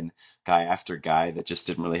bringing in guy after guy that just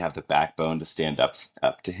didn't really have the backbone to stand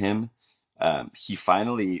up to him. He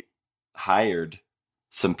finally hired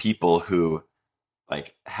some people who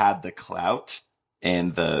like had the clout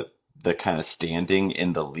and the kind of standing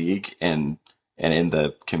in the league and in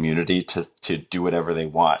the community to do whatever they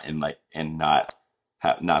want and not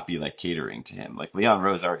be like catering to him. Like Leon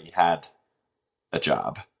Rose already had a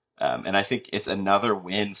job. And I think it's another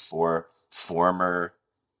win for former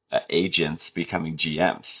agents becoming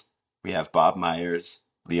GMs. We have Bob Myers,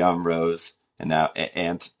 Leon Rose, and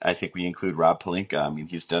I think we include Rob Pelinka. I mean,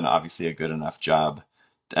 he's done obviously a good enough job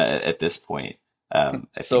at this point.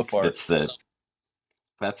 So far,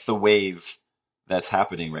 that's the wave that's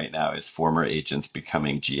happening right now, is former agents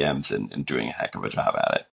becoming GMs and doing a heck of a job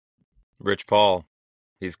at it. Rich Paul,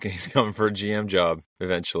 he's coming for a GM job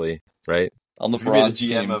eventually, right? On He's gonna be LeBron's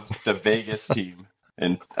the GM team. of the Vegas team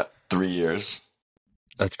in 3 years.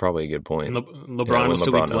 That's probably a good point. And LeBron when will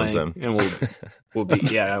still LeBron be owns playing, them. and we'll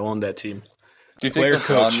be I own that team. Do you think Player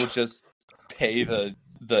LeBron coach. will just pay the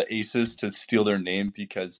Aces to steal their name,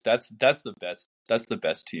 because that's the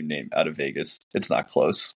best team name out of Vegas? It's not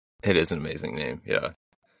close. It is an amazing name, yeah.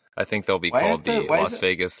 I think they'll be Why called aren't the they- why is Las it-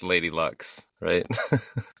 Vegas Lady Lucks, right? I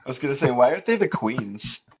was gonna say, why aren't they the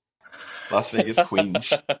Queens? Las Vegas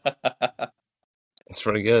Queens. It's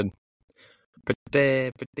pretty good.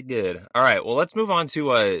 Pretty good. All right, well, let's move on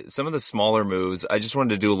to some of the smaller moves. I just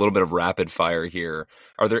wanted to do a little bit of rapid fire here.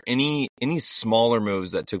 Are there any smaller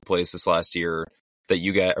moves that took place this last year that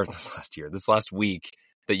you guys, or this last week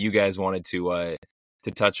that you guys wanted to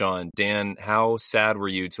touch on? Dan, how sad were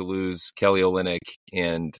you to lose Kelly Olynyk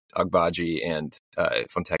and Agbaji and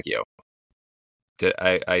Fontecchio?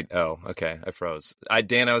 Okay, I froze.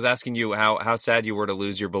 Dan, I was asking you how sad you were to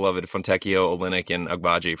lose your beloved Fontecchio, Olynyk, and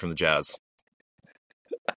Agbaji from the Jazz.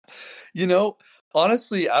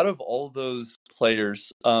 Honestly, out of all those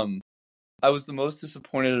players, I was the most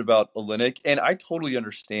disappointed about Olynyk, and I totally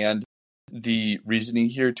understand the reasoning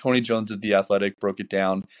here. Tony Jones of The Athletic broke it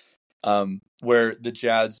down, where the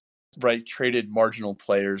Jazz traded marginal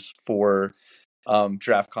players for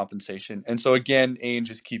draft compensation, and so again, Ainge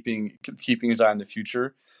is keeping his eye on the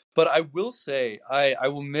future. But I will say, I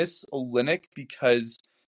will miss Olynyk, because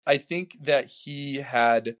I think that he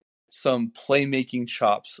had some playmaking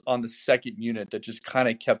chops on the second unit that just kind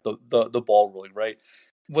of kept the ball rolling, right?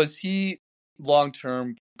 Was he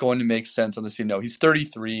long-term going to make sense on the team? No, he's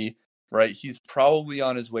 33, right? He's probably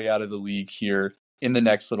on his way out of the league here in the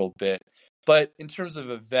next little bit. But in terms of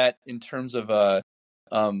a vet, in terms of a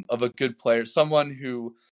good player, someone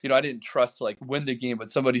who, I didn't trust to win the game,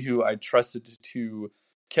 but somebody who I trusted to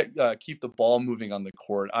keep the ball moving on the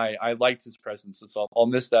court. I liked his presence, and so I'll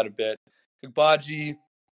miss that a bit. Agbaji,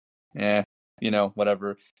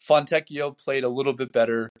 whatever. Fontecchio played a little bit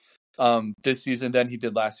better this season than he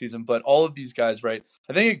did last season, but all of these guys, right?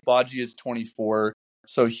 I think Agbaji is 24,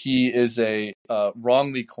 so he is a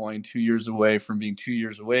wrongly coined 2 years away from being 2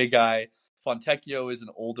 years away guy. Fontecchio is an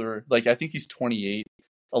older, I think he's 28.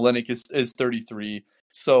 Olynyk is 33.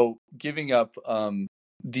 So giving up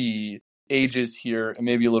the ages here and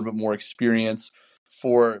maybe a little bit more experience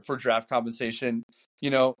for draft compensation,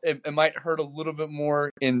 it might hurt a little bit more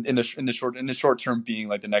in the short term, being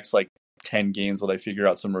the next 10 games while they figure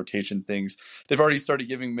out some rotation things. They've already started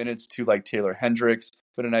giving minutes to Taylor Hendricks,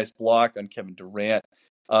 put a nice block on Kevin Durant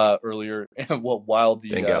earlier, while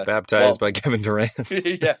the got baptized by Kevin Durant.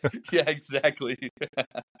 yeah, exactly.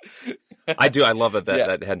 I love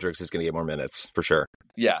that Hendricks is going to get more minutes for sure.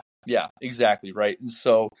 Yeah, exactly, right. And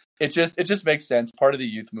so it just makes sense, part of the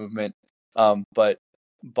youth movement. But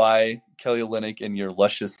by Kelly Olynyk and your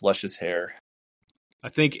luscious hair. I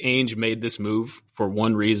think Ainge made this move for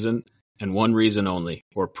one reason and one reason only,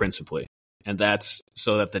 or principally, and that's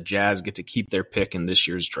so that the Jazz get to keep their pick in this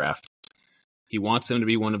year's draft. He wants them to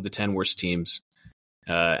be one of the 10 worst teams,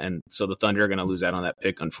 and so the Thunder are going to lose out on that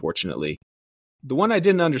pick, unfortunately. The one I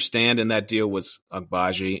didn't understand in that deal was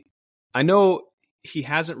Agbaji. I know he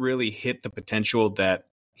hasn't really hit the potential that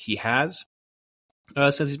he has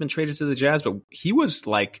since he's been traded to the Jazz, but he was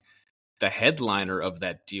the headliner of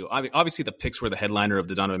that deal. I mean, obviously the picks were the headliner of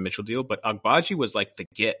the Donovan Mitchell deal, but Agbaji was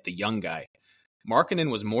the young guy. Markkanen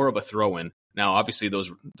was more of a throw-in. Now, obviously those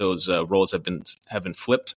roles have been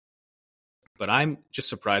flipped, but I'm just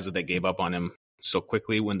surprised that they gave up on him so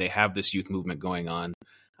quickly when they have this youth movement going on.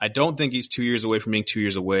 I don't think he's 2 years away from being 2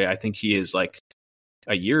 years away. I think he is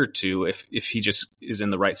a year or two if he just is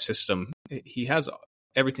in the right system. He has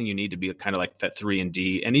everything you need to be kind of that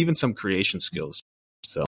 3-and-D, and even some creation skills.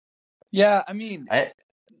 So, yeah, I mean,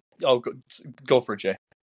 go for it, Jay. I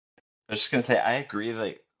was just gonna say, I agree.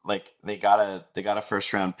 They got a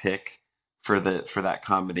first round pick for that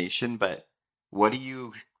combination, but what do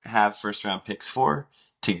you have first round picks for?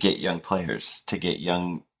 To get young players, to get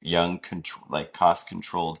young cost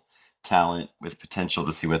controlled talent with potential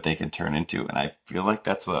to see what they can turn into, and I feel like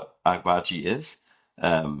that's what Agbaji is.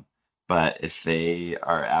 But if they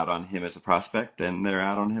are out on him as a prospect, then they're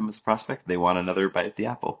out on him as a prospect. They want another bite at the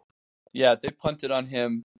apple. Yeah, they punted on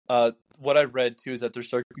him. What I read too is that they're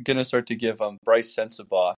going to start to give Bryce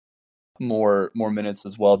Sensabaugh more minutes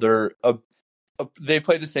as well. They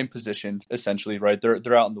play the same position essentially, right?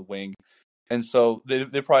 They're out in the wing, and so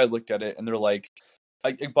they probably looked at it and they're like,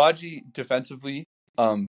 Agbaji defensively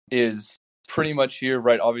is pretty much here,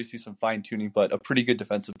 right? Obviously some fine tuning, but a pretty good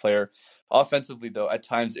defensive player. Offensively, though, at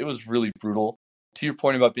times it was really brutal. To your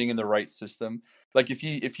point about being in the right system, like if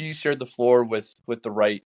he shared the floor with the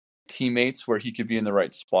right teammates where he could be in the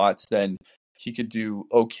right spots, then he could do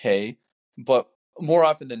okay. But more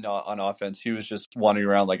often than not on offense, he was just wandering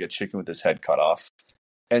around like a chicken with his head cut off.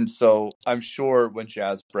 And so I'm sure when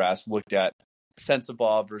Jazz brass looked at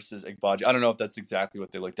Sensabaugh versus Agbaji, I don't know if that's exactly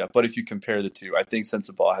what they looked at, but if you compare the two, I think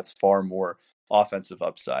Sensabaugh has far more offensive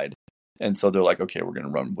upside. And so they're like, okay, we're going to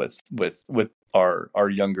run with our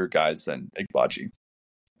younger guys than Agbaji,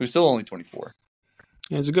 who's still only 24.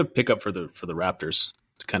 Yeah, it's a good pickup for the Raptors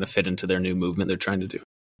to kind of fit into their new movement they're trying to do.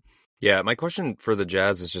 Yeah, my question for the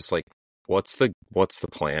Jazz is just like, what's the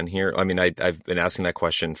plan here? I mean, I've been asking that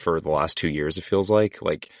question for the last 2 years, it feels like.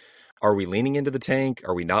 Like, are we leaning into the tank?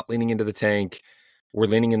 Are we not leaning into the tank? We're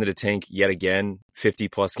leaning into the tank yet again,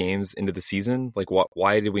 50-plus games into the season. Like,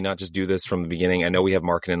 why did we not just do this from the beginning? I know we have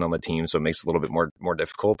marketing on the team, so it makes it a little bit more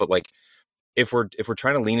difficult. But, like, if we're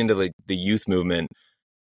trying to lean into the youth movement,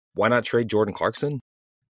 why not trade Jordan Clarkson?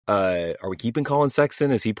 Are we keeping Colin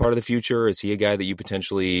Sexton? Is he part of the future? Is he a guy that you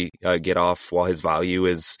potentially get off while his value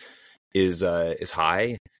is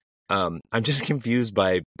high? I'm just confused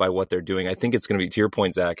by what they're doing. I think it's going to be, to your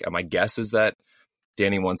point, Zach, my guess is that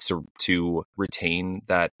Danny wants to retain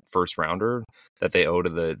that first rounder that they owe to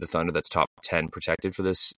the Thunder that's top 10 protected for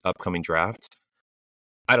this upcoming draft.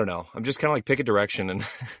 I don't know. I'm just kind of like pick a direction and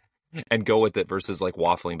and go with it versus like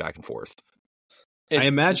waffling back and forth. I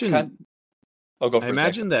imagine that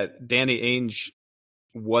Danny Ainge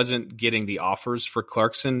wasn't getting the offers for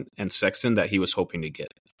Clarkson and Sexton that he was hoping to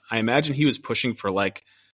get. I imagine he was pushing for like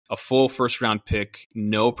a full first round pick,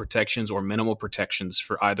 no protections or minimal protections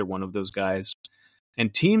for either one of those guys.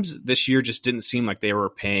 And teams this year just didn't seem like they were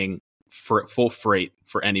paying for full freight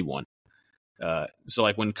for anyone. So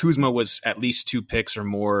like when Kuzma was at least 2 picks or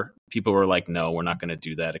more, people were like, no, we're not going to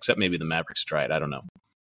do that, except maybe the Mavericks tried. I don't know.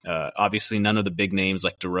 Obviously none of the big names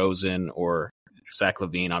like DeRozan or Zach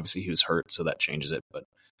LaVine, obviously he was hurt, so that changes it. But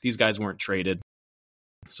these guys weren't traded.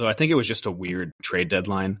 So I think it was just a weird trade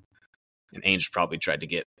deadline. And Ainge probably tried to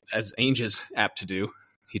get, as Ainge is apt to do,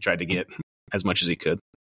 he tried to get as much as he could.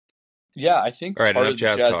 Yeah, I think all right, part enough of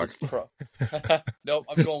Jazz the talk. Jazz no,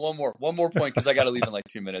 I'm going one more point because I got to leave in like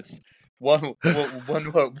 2 minutes. One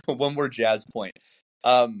more Jazz point.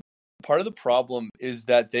 Part of the problem is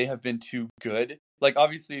that they have been too good. Like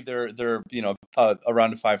obviously they're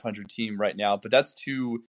around a 500 team right now, but that's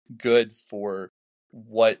too good for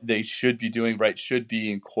what they should be doing. Right, should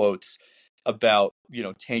be in quotes about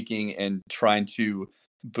tanking and trying to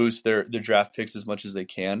boost their draft picks as much as they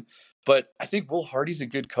can. But I think Will Hardy's a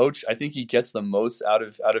good coach. I think he gets the most out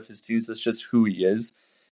of his teams. That's just who he is.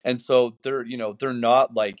 And so they're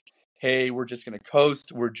not like, hey, we're just going to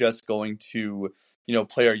coast. We're just going to,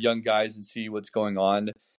 play our young guys and see what's going on.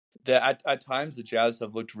 That at times the Jazz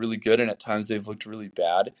have looked really good and at times they've looked really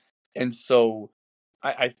bad. And so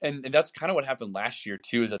and that's kind of what happened last year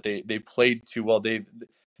too, is that they played too well.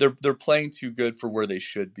 They're playing too good for where they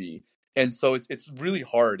should be. And so it's really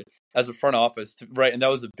hard as a front office, right? And that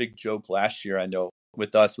was a big joke last year, I know,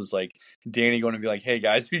 with us, was like Danny going to be like, hey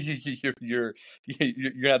guys, you're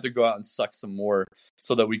gonna have to go out and suck some more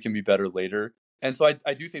so that we can be better later. And so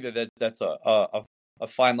I do think that's a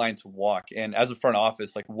fine line to walk. And as a front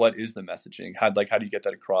office, like what is the messaging? How do you get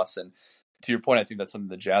that across? And to your point, I think that's something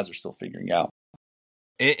the Jazz are still figuring out.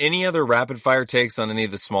 Any other rapid fire takes on any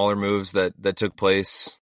of the smaller moves that took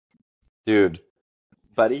place? Dude,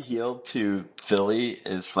 Buddy Hield to Philly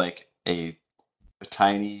is like a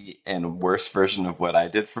tiny and worse version of what I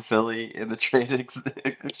did for Philly in the trade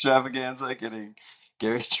extravaganza, getting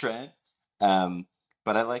Gary Trent.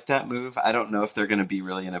 But I like that move. I don't know if they're going to be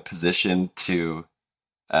really in a position to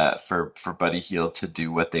for Buddy Hield to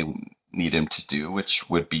do what they need him to do, which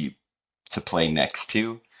would be to play next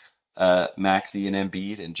to Maxey and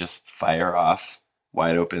Embiid and just fire off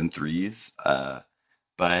wide open threes.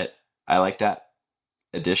 But I like that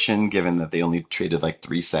addition, given that they only traded like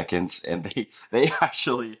 3 seconds, and they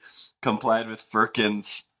actually complied with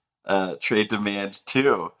Firkin's trade demand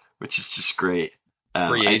too, which is just great.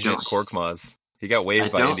 Free agent Korkmaz. He got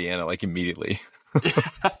waived by Indiana like immediately.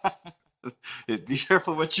 Be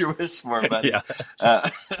careful what you wish for, buddy.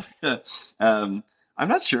 Yeah. I'm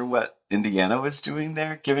not sure what Indiana was doing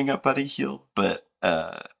there, giving up Buddy Hield, but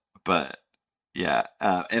yeah.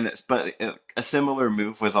 But a similar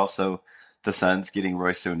move was also the Suns getting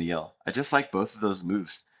Royce O'Neal. I just like both of those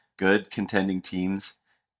moves. Good contending teams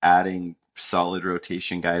adding solid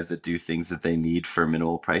rotation guys that do things that they need for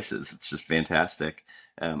minimal prices. It's just fantastic.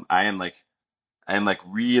 I am like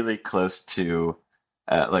really close to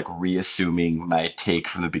like reassuming my take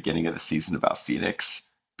from the beginning of the season about Phoenix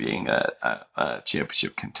being a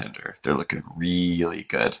championship contender. They're looking really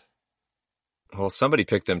good. Well, somebody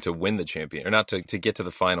picked them to win the champion, or not to get to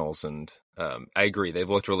the finals, and I agree. They've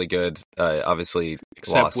looked really good. Obviously,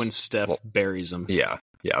 except lost, when Steph buries them. Yeah,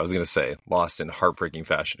 I was going to say lost in heartbreaking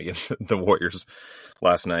fashion against the Warriors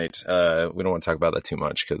last night. We don't want to talk about that too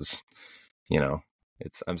much because,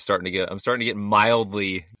 I'm starting to get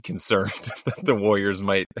mildly concerned that the Warriors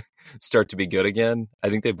might start to be good again. I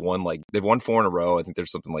think they've won 4 in a row. I think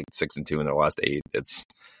there's something like 6-2 in their last 8. It's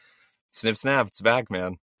snip snap. It's back,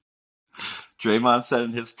 man. Draymond said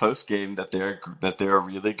in his post game that they're a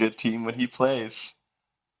really good team when he plays.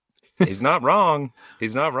 He's not wrong.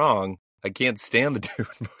 I can't stand the dude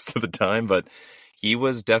most of the time, but he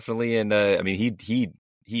was definitely in.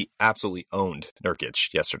 He absolutely owned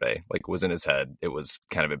Nurkic yesterday. Like, was in his head. It was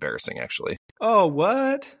kind of embarrassing, actually. Oh,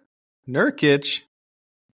 what? Nurkic?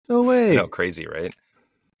 No way. No, crazy, right?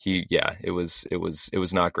 It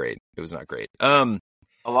was not great. It was not great.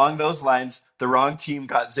 Along those lines, the wrong team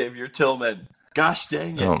got Xavier Tillman. Gosh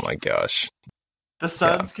dang it. Oh my gosh. The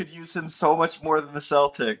Suns could use him so much more than the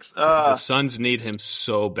Celtics. The Suns need him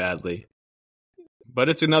so badly. But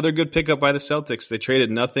it's another good pickup by the Celtics. They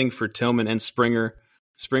traded nothing for Tillman and Springer.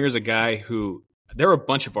 Springer's a guy who, there were a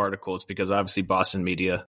bunch of articles, because obviously Boston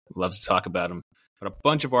media loves to talk about him, but a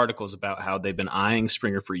bunch of articles about how they've been eyeing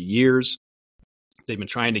Springer for years. They've been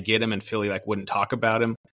trying to get him, and Philly wouldn't talk about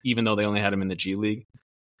him, even though they only had him in the G League.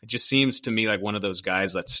 It just seems to me like one of those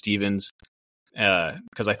guys that Stevens,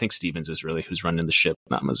 because I think Stevens is really who's running the ship,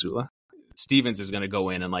 not Mazzulla. Stevens is going to go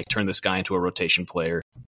in and turn this guy into a rotation player.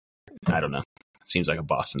 I don't know. It seems like a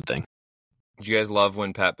Boston thing. Did you guys love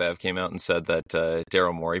when Pat Bev came out and said that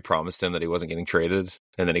Daryl Morey promised him that he wasn't getting traded,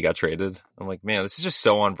 and then he got traded? I'm like, man, this is just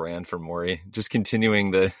so on brand for Morey. Just continuing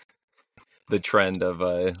the trend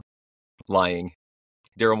of lying.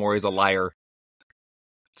 Daryl Morey's a liar.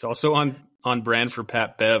 It's also on brand for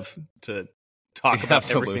Pat Bev to talk about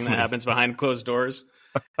everything that happens behind closed doors,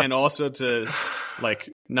 and also to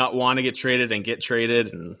not want to get traded and get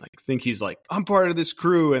traded, and think he's I'm part of this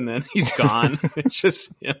crew, and then he's gone. It's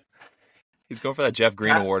just he's going for that Jeff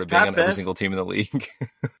Green award of being on every single team in the league.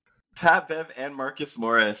 Pat Bev and Marcus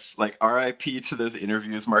Morris, RIP to those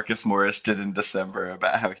interviews Marcus Morris did in December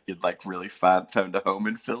about how he'd really found a home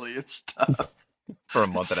in Philly and stuff for a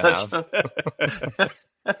month and a half.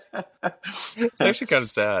 It's actually kind of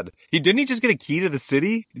sad. Didn't he just get a key to the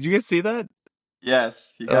city? Did you guys see that?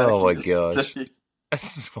 Yes. He got my gosh.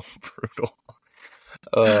 That's so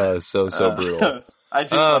brutal. So brutal. I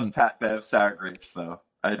do love Pat Bev sour grapes, though.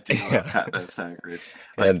 I do love Pat Bev sour grapes.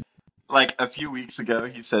 A few weeks ago,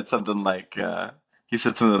 he said something like, a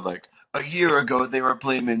year ago they were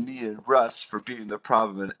blaming me and Russ for being the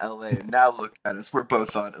problem in LA, and now look at us, we're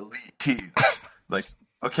both on elite teams.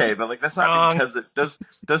 Okay, but that's not because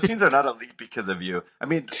those teams are not elite because of you.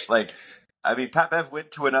 Pat Bev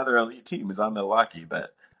went to another elite team. He's on Milwaukee,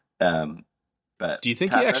 but do you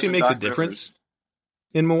think Pat he actually Bev makes a Doc difference Rivers,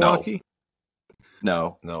 in Milwaukee?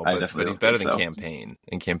 No, but he's better than Campaign,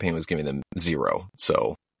 and Campaign was giving them 0.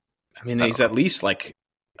 So he's at least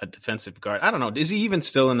a defensive guard. I don't know. Is he even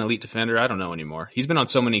still an elite defender? I don't know anymore. He's been on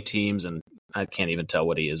so many teams, and I can't even tell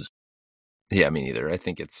what he is. Yeah, me neither. I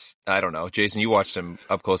think I don't know. Jason, you watched him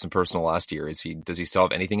up close and personal last year. Does he still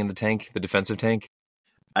have anything in the tank, the defensive tank?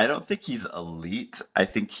 I don't think he's elite. I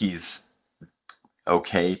think he's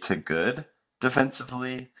okay to good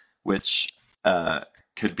defensively, which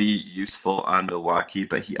could be useful on Milwaukee,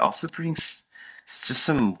 but he also brings just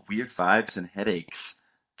some weird vibes and headaches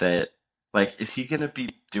that, is he going to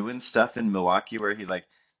be doing stuff in Milwaukee where he,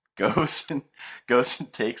 goes and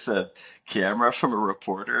takes a camera from a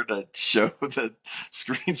reporter to show the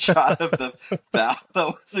screenshot of the foul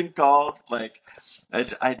that wasn't called?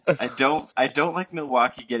 I don't like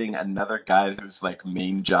Milwaukee getting another guy whose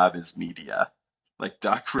main job is media,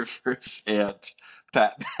 Doc Rivers and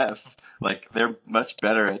Pat Bev. They're much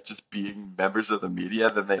better at just being members of the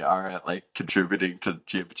media than they are at contributing to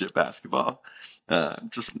championship basketball.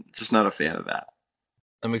 Just not a fan of that.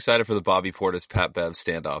 I'm excited for the Bobby Portis Pat Bev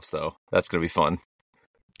standoffs, though. That's going to be fun.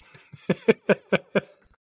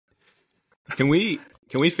 Can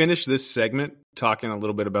we finish this segment talking a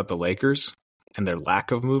little bit about the Lakers and their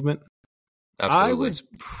lack of movement? Absolutely. I was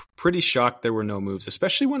pretty shocked there were no moves,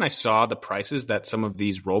 especially when I saw the prices that some of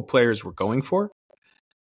these role players were going for.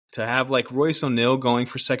 To have Royce O'Neal going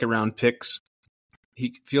for second round picks,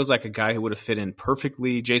 he feels like a guy who would have fit in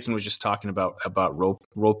perfectly. Jason was just talking about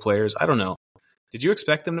role players. I don't know. Did you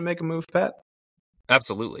expect them to make a move, Pat?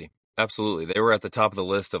 Absolutely. Absolutely. They were at the top of the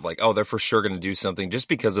list of like, oh, they're for sure going to do something just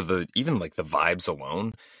because of even like the vibes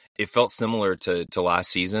alone. It felt similar to last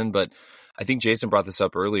season, but I think Jason brought this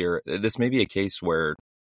up earlier. This may be a case where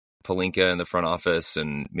Pelinka in the front office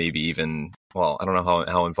and maybe even, well, I don't know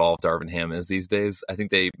how involved Darvin Ham is these days. I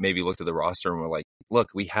think they maybe looked at the roster and were like, look,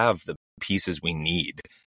 we have the pieces we need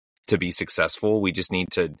to be successful. We just need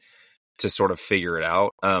to sort of figure it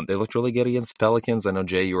out. They looked really good against the Pelicans. I know,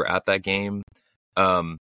 Jay, you were at that game.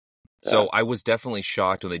 So I was definitely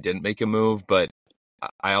shocked when they didn't make a move, but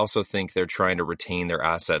I also think they're trying to retain their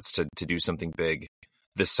assets to do something big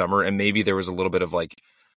this summer. And maybe there was a little bit of like,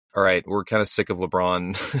 all right, we're kind of sick of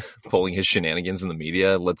LeBron pulling his shenanigans in the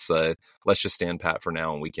media. Let's just stand pat for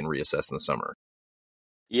now and we can reassess in the summer.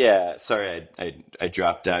 Yeah, sorry, I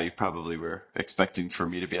dropped out. You probably were expecting for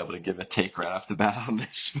me to be able to give a take right off the bat on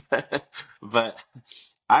this, but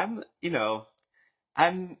I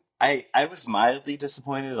was mildly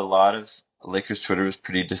disappointed. A lot of Lakers Twitter was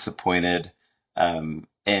pretty disappointed, and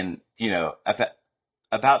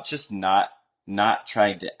about just not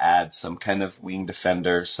trying to add some kind of wing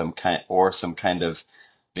defender, some kind of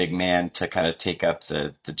big man to kind of take up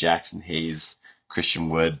the Jackson Hayes, Christian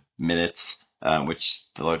Wood minutes. Which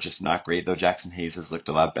still are just not great, though Jackson Hayes has looked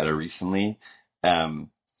a lot better recently.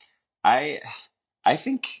 I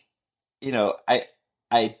think,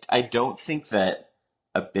 I don't think that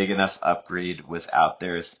a big enough upgrade was out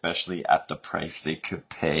there, especially at the price they could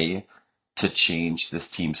pay to change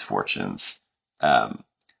this team's fortunes.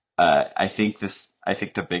 I think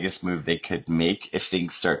the biggest move they could make if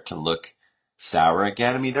things start to look sour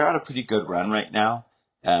again. I mean, they're on a pretty good run right now.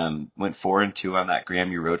 Went 4-2 on that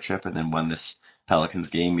Grammy road trip and then won this Pelicans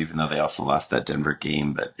game, even though they also lost that Denver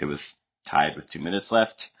game, but it was tied with 2 minutes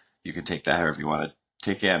left. You can take that however you want to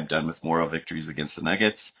take it. I'm done with moral victories against the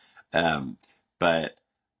Nuggets. But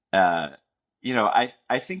I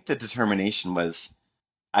think the determination was,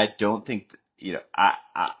 I don't think,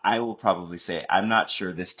 I will probably say, I'm not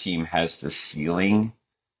sure this team has the ceiling,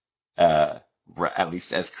 at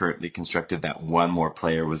least as currently constructed, that one more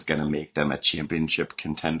player was going to make them a championship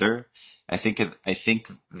contender. I think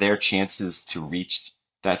their chances to reach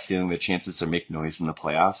that ceiling, their chances to make noise in the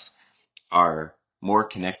playoffs, are more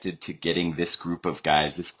connected to getting this group of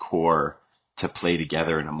guys, this core, to play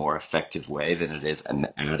together in a more effective way than it is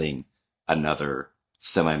adding another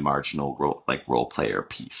semi-marginal role player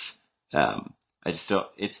piece. I just don't.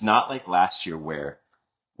 It's not like last year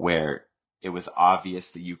where it was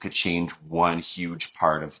obvious that you could change one huge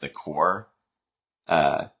part of the core,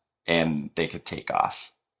 and they could take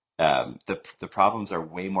off. The problems are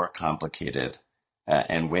way more complicated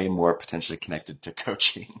and way more potentially connected to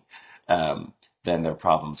coaching than their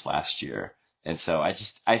problems last year. And so I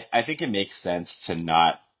think it makes sense to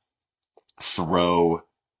not throw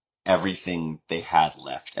everything they had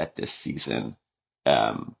left at this season,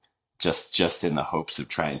 just in the hopes of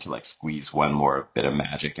trying to like squeeze one more bit of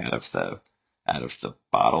magic out of the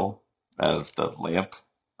bottle, out of the lamp.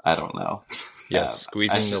 I don't know. Yes,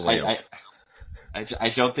 squeezing the lamp. I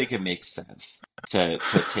don't think it makes sense to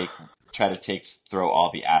throw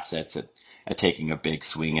all the assets at taking a big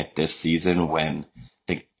swing at this season when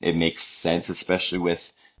it makes sense, especially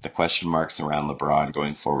with the question marks around LeBron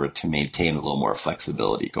going forward, to maintain a little more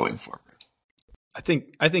flexibility going forward. I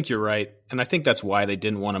think you're right, and I think that's why they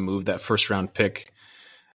didn't want to move that first round pick.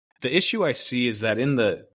 The issue I see is that in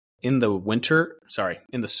the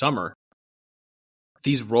summer,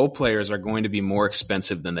 these role players are going to be more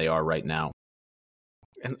expensive than they are right now.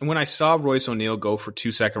 And when I saw Royce O'Neal go for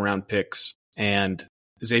 2 second-round picks, and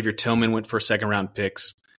Xavier Tillman went for second-round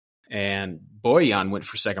picks, and Bojan went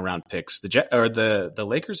for second-round picks, the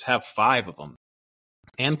Lakers have 5 of them,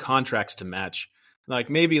 and contracts to match.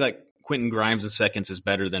 Like maybe like Quentin Grimes in seconds is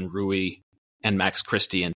better than Rui and Max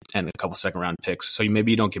Christie and a couple second-round picks. So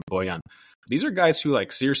maybe you don't get Bojan. These are guys who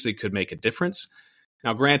like seriously could make a difference.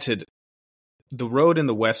 Now, granted, the road in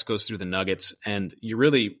the West goes through the Nuggets, and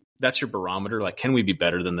that's your barometer. Like, can we be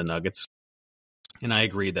better than the Nuggets? And I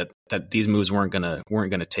agree that these moves weren't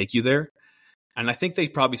gonna take you there. And I think they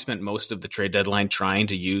probably spent most of the trade deadline trying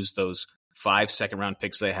to use those 5 second-round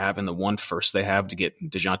picks they have and the 1 first they have to get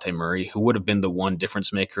DeJounte Murray, who would have been the one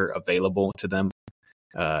difference maker available to them.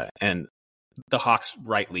 And the Hawks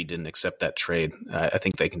rightly didn't accept that trade. I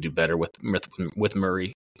think they can do better with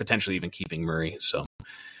Murray, potentially even keeping Murray. So.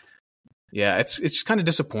 Yeah, it's just kind of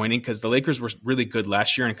disappointing because the Lakers were really good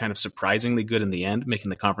last year and kind of surprisingly good in the end, making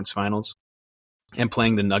the conference finals and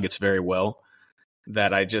playing the Nuggets very well,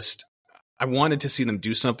 that I wanted to see them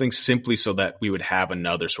do something simply so that we would have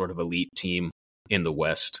another sort of elite team in the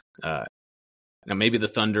West. Now, maybe the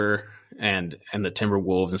Thunder and the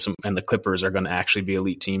Timberwolves and the Clippers are going to actually be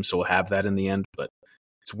elite teams, so we'll have that in the end. But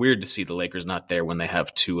it's weird to see the Lakers not there when they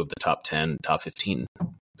have 2 of the top 10, top 15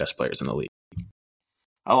 best players in the league.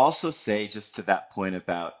 I'll also say, just to that point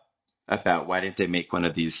about why didn't they make one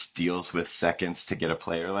of these deals with seconds to get a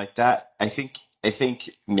player like that? I think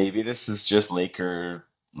maybe this is just Lakers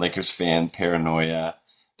fan paranoia.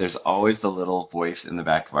 There's always the little voice in the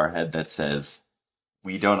back of our head that says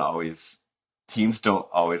teams don't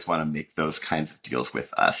always want to make those kinds of deals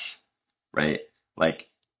with us, right? Like,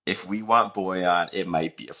 if we want Boyan, it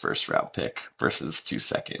might be a first round pick versus 2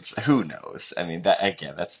 seconds. Who knows? I mean,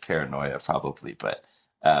 that's paranoia probably, but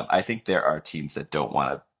I think there are teams that don't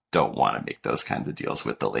want to make those kinds of deals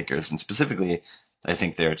with the Lakers, and specifically, I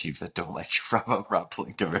think there are teams that don't like Rob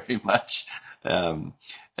Pelinka very much. And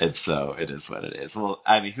so it is what it is. Well,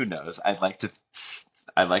 I mean, who knows? I'd like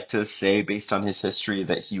to say, based on his history,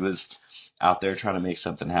 that he was out there trying to make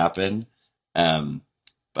something happen.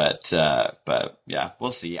 But yeah,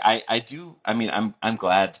 we'll see. I'm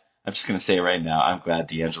glad. I'm just gonna say right now, I'm glad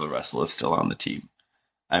D'Angelo Russell is still on the team.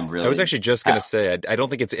 I was actually just gonna say, I don't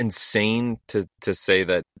think it's insane to say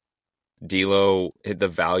that D'Lo, the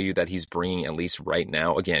value that he's bringing, at least right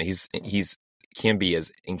now. Again, he's can be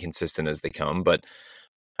as inconsistent as they come, but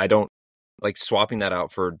I don't like swapping that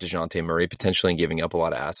out for DeJounte Murray potentially and giving up a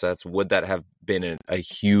lot of assets. Would that have been a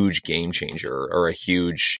huge game changer or a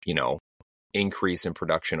huge, increase in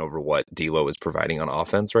production over what D'Lo is providing on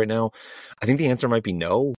offense right now? I think the answer might be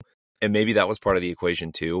no. And maybe that was part of the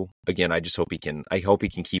equation too. Again, I hope he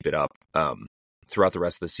can keep it up throughout the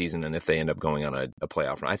rest of the season. And if they end up going on a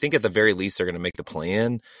playoff run, I think at the very least they're going to make the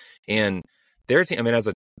play-in. And their team, I mean, as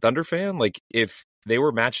a Thunder fan, like if they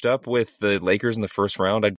were matched up with the Lakers in the first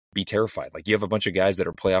round, I'd be terrified. Like, you have a bunch of guys that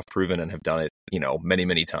are playoff proven and have done it, many,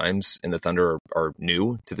 many times, and the Thunder are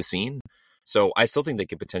new to the scene. So I still think they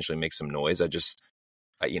could potentially make some noise. They're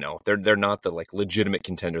not the like legitimate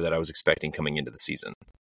contender that I was expecting coming into the season.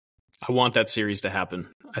 I want that series to happen.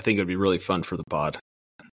 I think it would be really fun for the pod.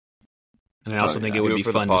 And I also think it would be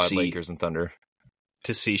fun to see Lakers and Thunder,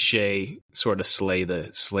 to see Shea sort of slay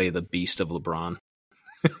the beast of LeBron.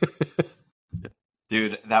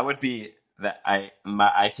 Dude, that would be that. I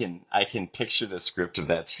can picture the script of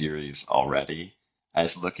that series already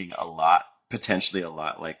as looking potentially a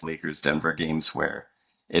lot like Lakers Denver games, where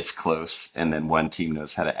it's close and then one team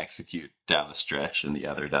knows how to execute down the stretch and the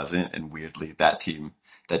other doesn't, and weirdly that team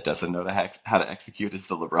that doesn't know how to execute is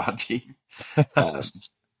the LeBron team.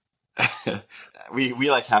 We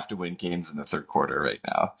like have to win games in the third quarter right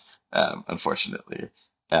now, unfortunately.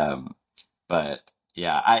 But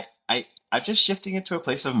yeah, I'm just shifting into a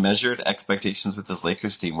place of measured expectations with this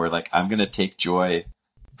Lakers team, where like I'm gonna take joy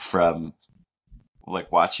from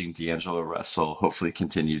like watching D'Angelo Russell hopefully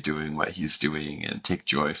continue doing what he's doing, and take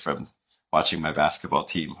joy from watching my basketball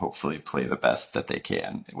team hopefully play the best that they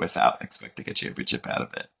can without expecting a championship out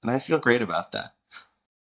of it. And I feel great about that.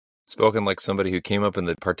 Spoken like somebody who came up in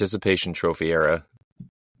the participation trophy era.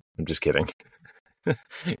 I'm just kidding.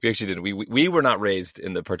 We actually did. We were not raised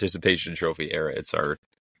in the participation trophy era. It's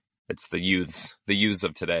the youths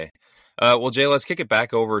of today. Well, Jay, let's kick it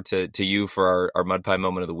back over to you for our Mudpie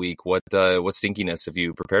moment of the week. What stinkiness have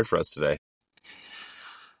you prepared for us today?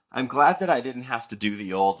 I'm glad that I didn't have to do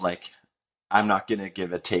the old, like, I'm not going to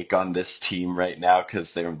give a take on this team right now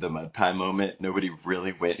because they're the Mudpie moment. Nobody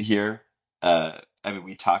really went here.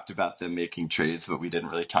 We talked about them making trades, but we didn't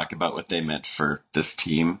really talk about what they meant for this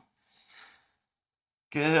team.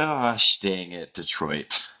 Gosh dang it,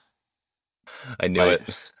 Detroit. I knew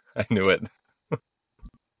it.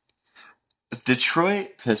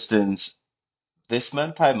 Detroit Pistons, this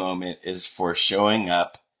Mudpie moment is for showing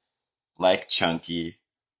up like Chunky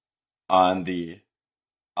on the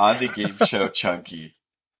game show Chunky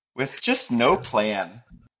with just no plan.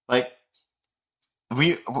 Like,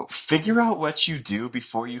 we figure out what you do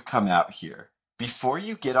before you come out here, before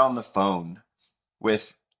you get on the phone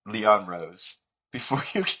with Leon Rose, before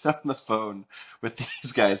you get on the phone with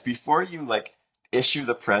these guys, before you like issue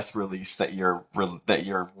the press release that you're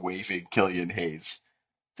waiving Killian Hayes.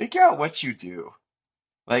 Figure out what you do.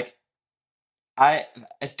 Like, I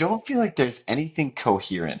don't feel like there's anything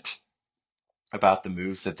coherent about the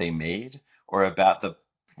moves that they made, or about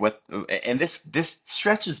and this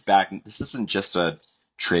stretches back. This isn't just a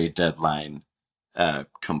trade deadline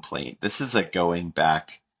complaint. This is a going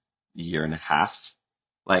back year and a half.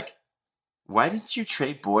 Like, why didn't you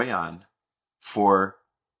trade Boyan for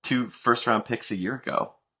 2 first-round picks a year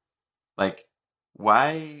ago? Like,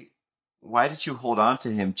 why did you hold on to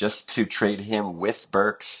him just to trade him with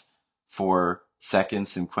Burks for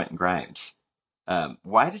seconds and Quentin Grimes?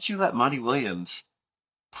 Why did you let Monty Williams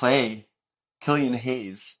play Killian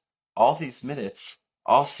Hayes all these minutes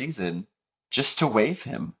all season just to waive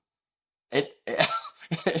him? It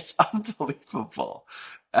it's unbelievable.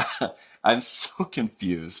 I'm so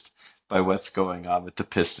confused by what's going on with the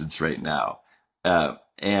Pistons right now.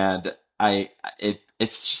 And I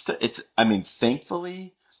mean,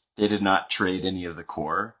 thankfully they did not trade any of the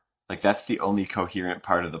core. Like that's the only coherent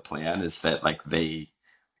part of the plan is that like they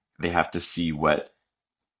have to see what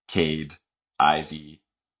Cade, Ivy,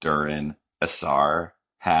 Duran, Asar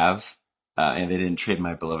have. And they didn't trade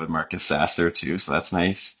my beloved Marcus Sasser too, so that's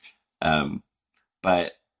nice.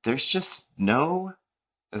 But there's just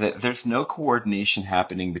there's no coordination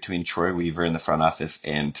happening between Troy Weaver in the front office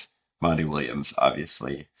and Monty Williams,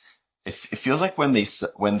 obviously. It feels like when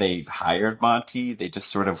they hired Monty, they just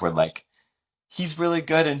sort of were like, he's really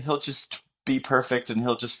good and he'll just be perfect and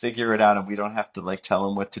he'll just figure it out and we don't have to like tell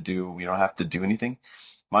him what to do. We don't have to do anything.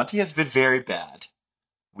 Monty has been very bad,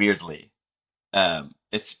 weirdly.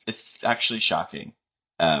 It's actually shocking.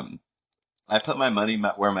 I put my money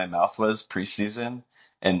where my mouth was preseason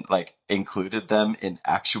and like included them in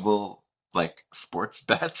actual like sports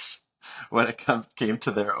bets when it came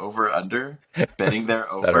to their over under, betting their That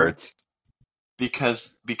over hurts.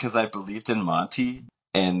 because I believed in Monty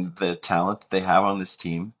and the talent they have on this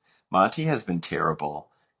team. Monty has been terrible,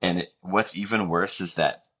 and what's even worse is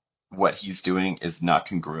that what he's doing is not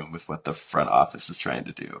congruent with what the front office is trying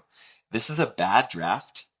to do. This is a bad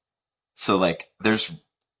draft, so like there's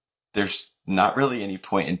not really any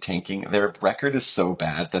point in tanking. Their record is so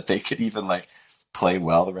bad that they could even like play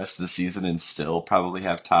well the rest of the season and still probably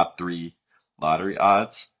have top 3 lottery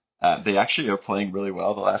odds. They actually are playing really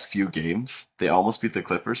well the last few games. They almost beat the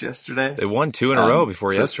Clippers yesterday. They won 2 in a row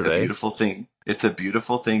before so yesterday. It's a beautiful thing. It's a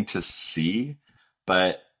beautiful thing to see,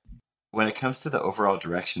 but when it comes to the overall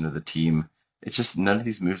direction of the team, it's just none of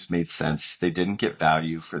these moves made sense. They didn't get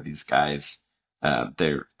value for these guys.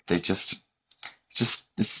 They just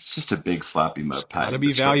it's just a big sloppy mud pie. Gotta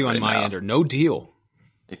be value on my end or no deal.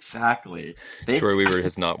 Exactly. Troy Weaver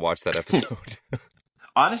has not watched that episode.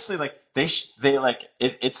 Honestly, like they like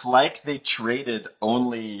it's like they traded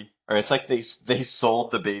only, or it's like they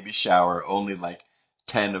sold the baby shower only like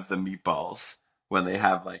 10 of the meatballs when they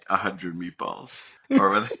have like 100 meatballs, or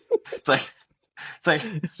when it's like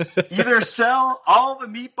either sell all the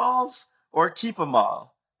meatballs or keep them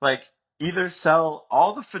all. Like either sell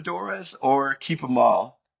all the fedoras or keep them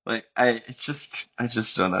all. Like I just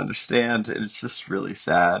don't understand. It's just really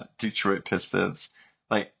sad. Detroit Pistons,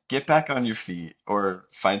 like get back on your feet or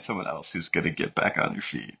find someone else who's going to get back on your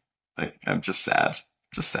feet. Like I'm just sad.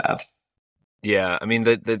 Just sad. Yeah, I mean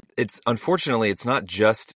it's unfortunately it's not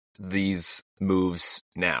just these moves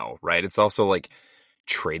now, right? It's also like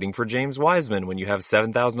trading for James Wiseman when you have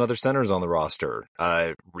 7,000 other centers on the roster,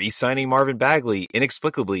 re-signing Marvin Bagley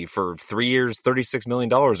inexplicably for 3 years, $36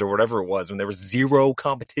 million or whatever it was when there was zero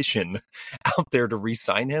competition out there to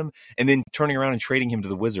re-sign him, and then turning around and trading him to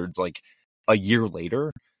the Wizards like a year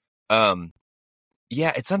later.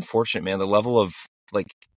 Yeah, it's unfortunate, man. The level of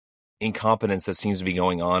like incompetence that seems to be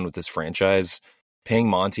going on with this franchise, paying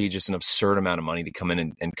Monty just an absurd amount of money to come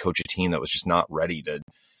in and coach a team that was just not ready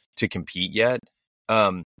to compete yet.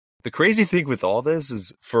 The crazy thing with all this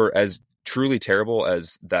is, for as truly terrible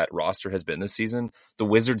as that roster has been this season, the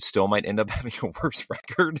Wizards still might end up having a worse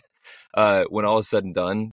record when all is said and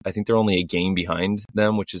done. I think they're only a game behind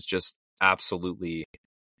them, which is just absolutely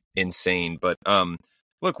insane. But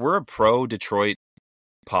look, we're a pro Detroit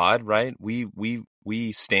pod, right? We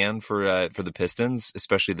stand for the Pistons,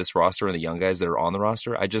 especially this roster and the young guys that are on the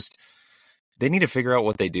roster. They need to figure out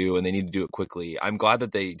what they do, and they need to do it quickly. I'm glad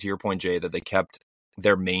that they, to your point, Jay, that they kept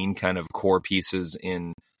their main kind of core pieces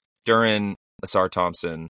in Duran, Asar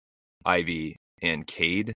Thompson, Ivy, and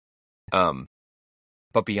Cade.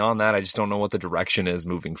 But beyond that, I just don't know what the direction is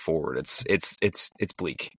moving forward. It's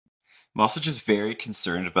bleak. I'm also just very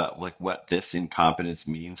concerned about like what this incompetence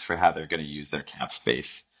means for how they're going to use their cap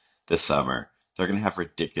space this summer. They're going to have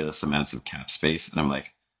ridiculous amounts of cap space, and I'm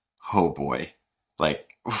like, oh boy,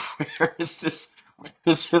 like where is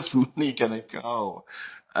this money going to go?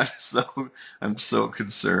 I'm so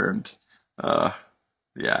concerned.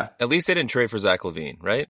 Yeah. At least they didn't trade for Zach LaVine,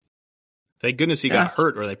 right? Thank goodness he got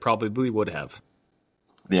hurt, or they probably would have.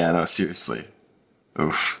 Yeah, no, seriously.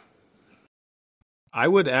 Oof. I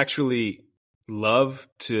would actually love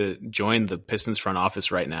to join the Pistons front office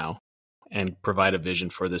right now and provide a vision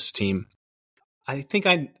for this team. I think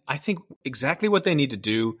exactly what they need to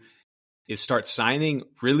do is start signing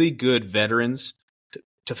really good veterans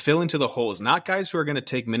to fill into the holes, not guys who are going to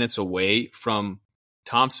take minutes away from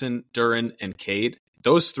Thompson, Duran, and Cade.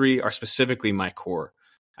 Those three are specifically my core.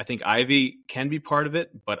 I think Ivy can be part of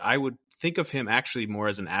it, but I would think of him actually more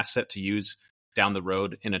as an asset to use down the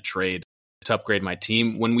road in a trade to upgrade my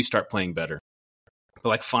team when we start playing better. But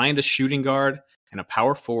like find a shooting guard and a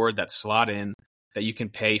power forward that slot in that you can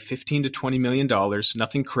pay $15 to $20 million,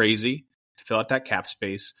 nothing crazy to fill out that cap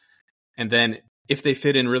space. And then if they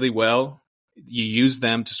fit in really well, you use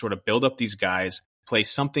them to sort of build up these guys, play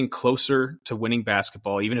something closer to winning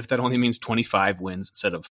basketball, even if that only means 25 wins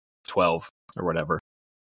instead of 12 or whatever.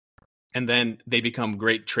 And then they become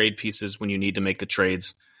great trade pieces when you need to make the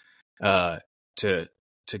trades to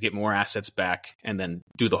get more assets back and then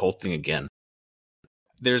do the whole thing again.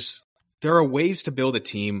 There are ways to build a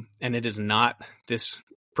team, and it is not this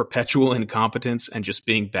perpetual incompetence and just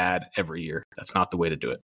being bad every year. That's not the way to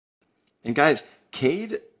do it. And guys,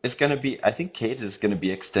 Cade is going to be, I think Cade is going to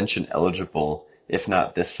be extension eligible, if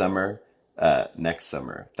not this summer, next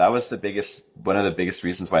summer. That was one of the biggest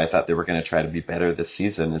reasons why I thought they were going to try to be better this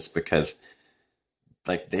season, is because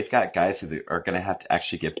like they've got guys who are going to have to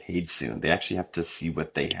actually get paid soon. They actually have to see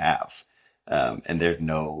what they have. And they're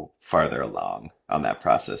no farther along on that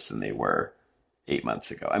process than they were 8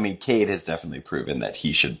 months ago. I mean, Cade has definitely proven that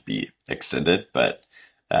he should be extended, but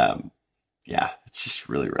yeah, it's just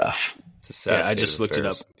really rough. Yeah, I just looked it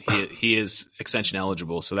up. He is extension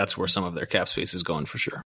eligible, so that's where some of their cap space is going for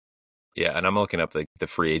sure. Yeah, and I'm looking up the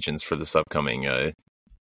free agents for this upcoming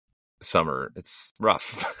summer. It's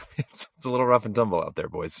rough. It's a little rough and tumble out there,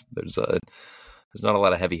 boys. There's not a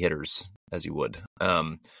lot of heavy hitters as you would.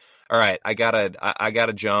 All right, I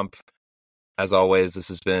gotta jump. As always, this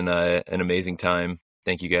has been an amazing time.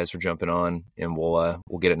 Thank you guys for jumping on, and we'll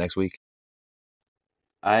get it next week.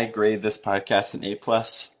 I grade this podcast an A+.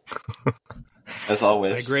 As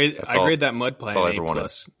always. I grade that Mudpie an A+.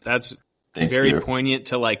 That's very poignant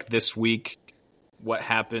to like this week. What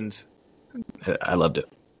happened? I loved it.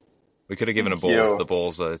 We could have given the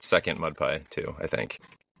Bulls a second Mudpie too, I think.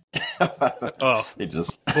 Oh,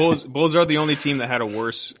 Bulls are the only team that had a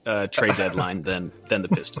worse trade deadline than the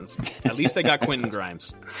Pistons. At least they got Quentin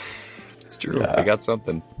Grimes. It's true. Yeah. They got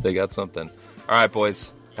something. All right,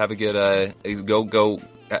 boys. Have a good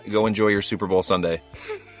go enjoy your Super Bowl Sunday.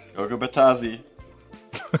 Go Batazzi.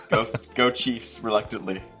 Go Chiefs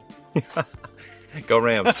reluctantly. Go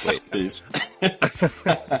Rams. Wait. Peace. All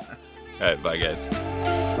right, bye guys.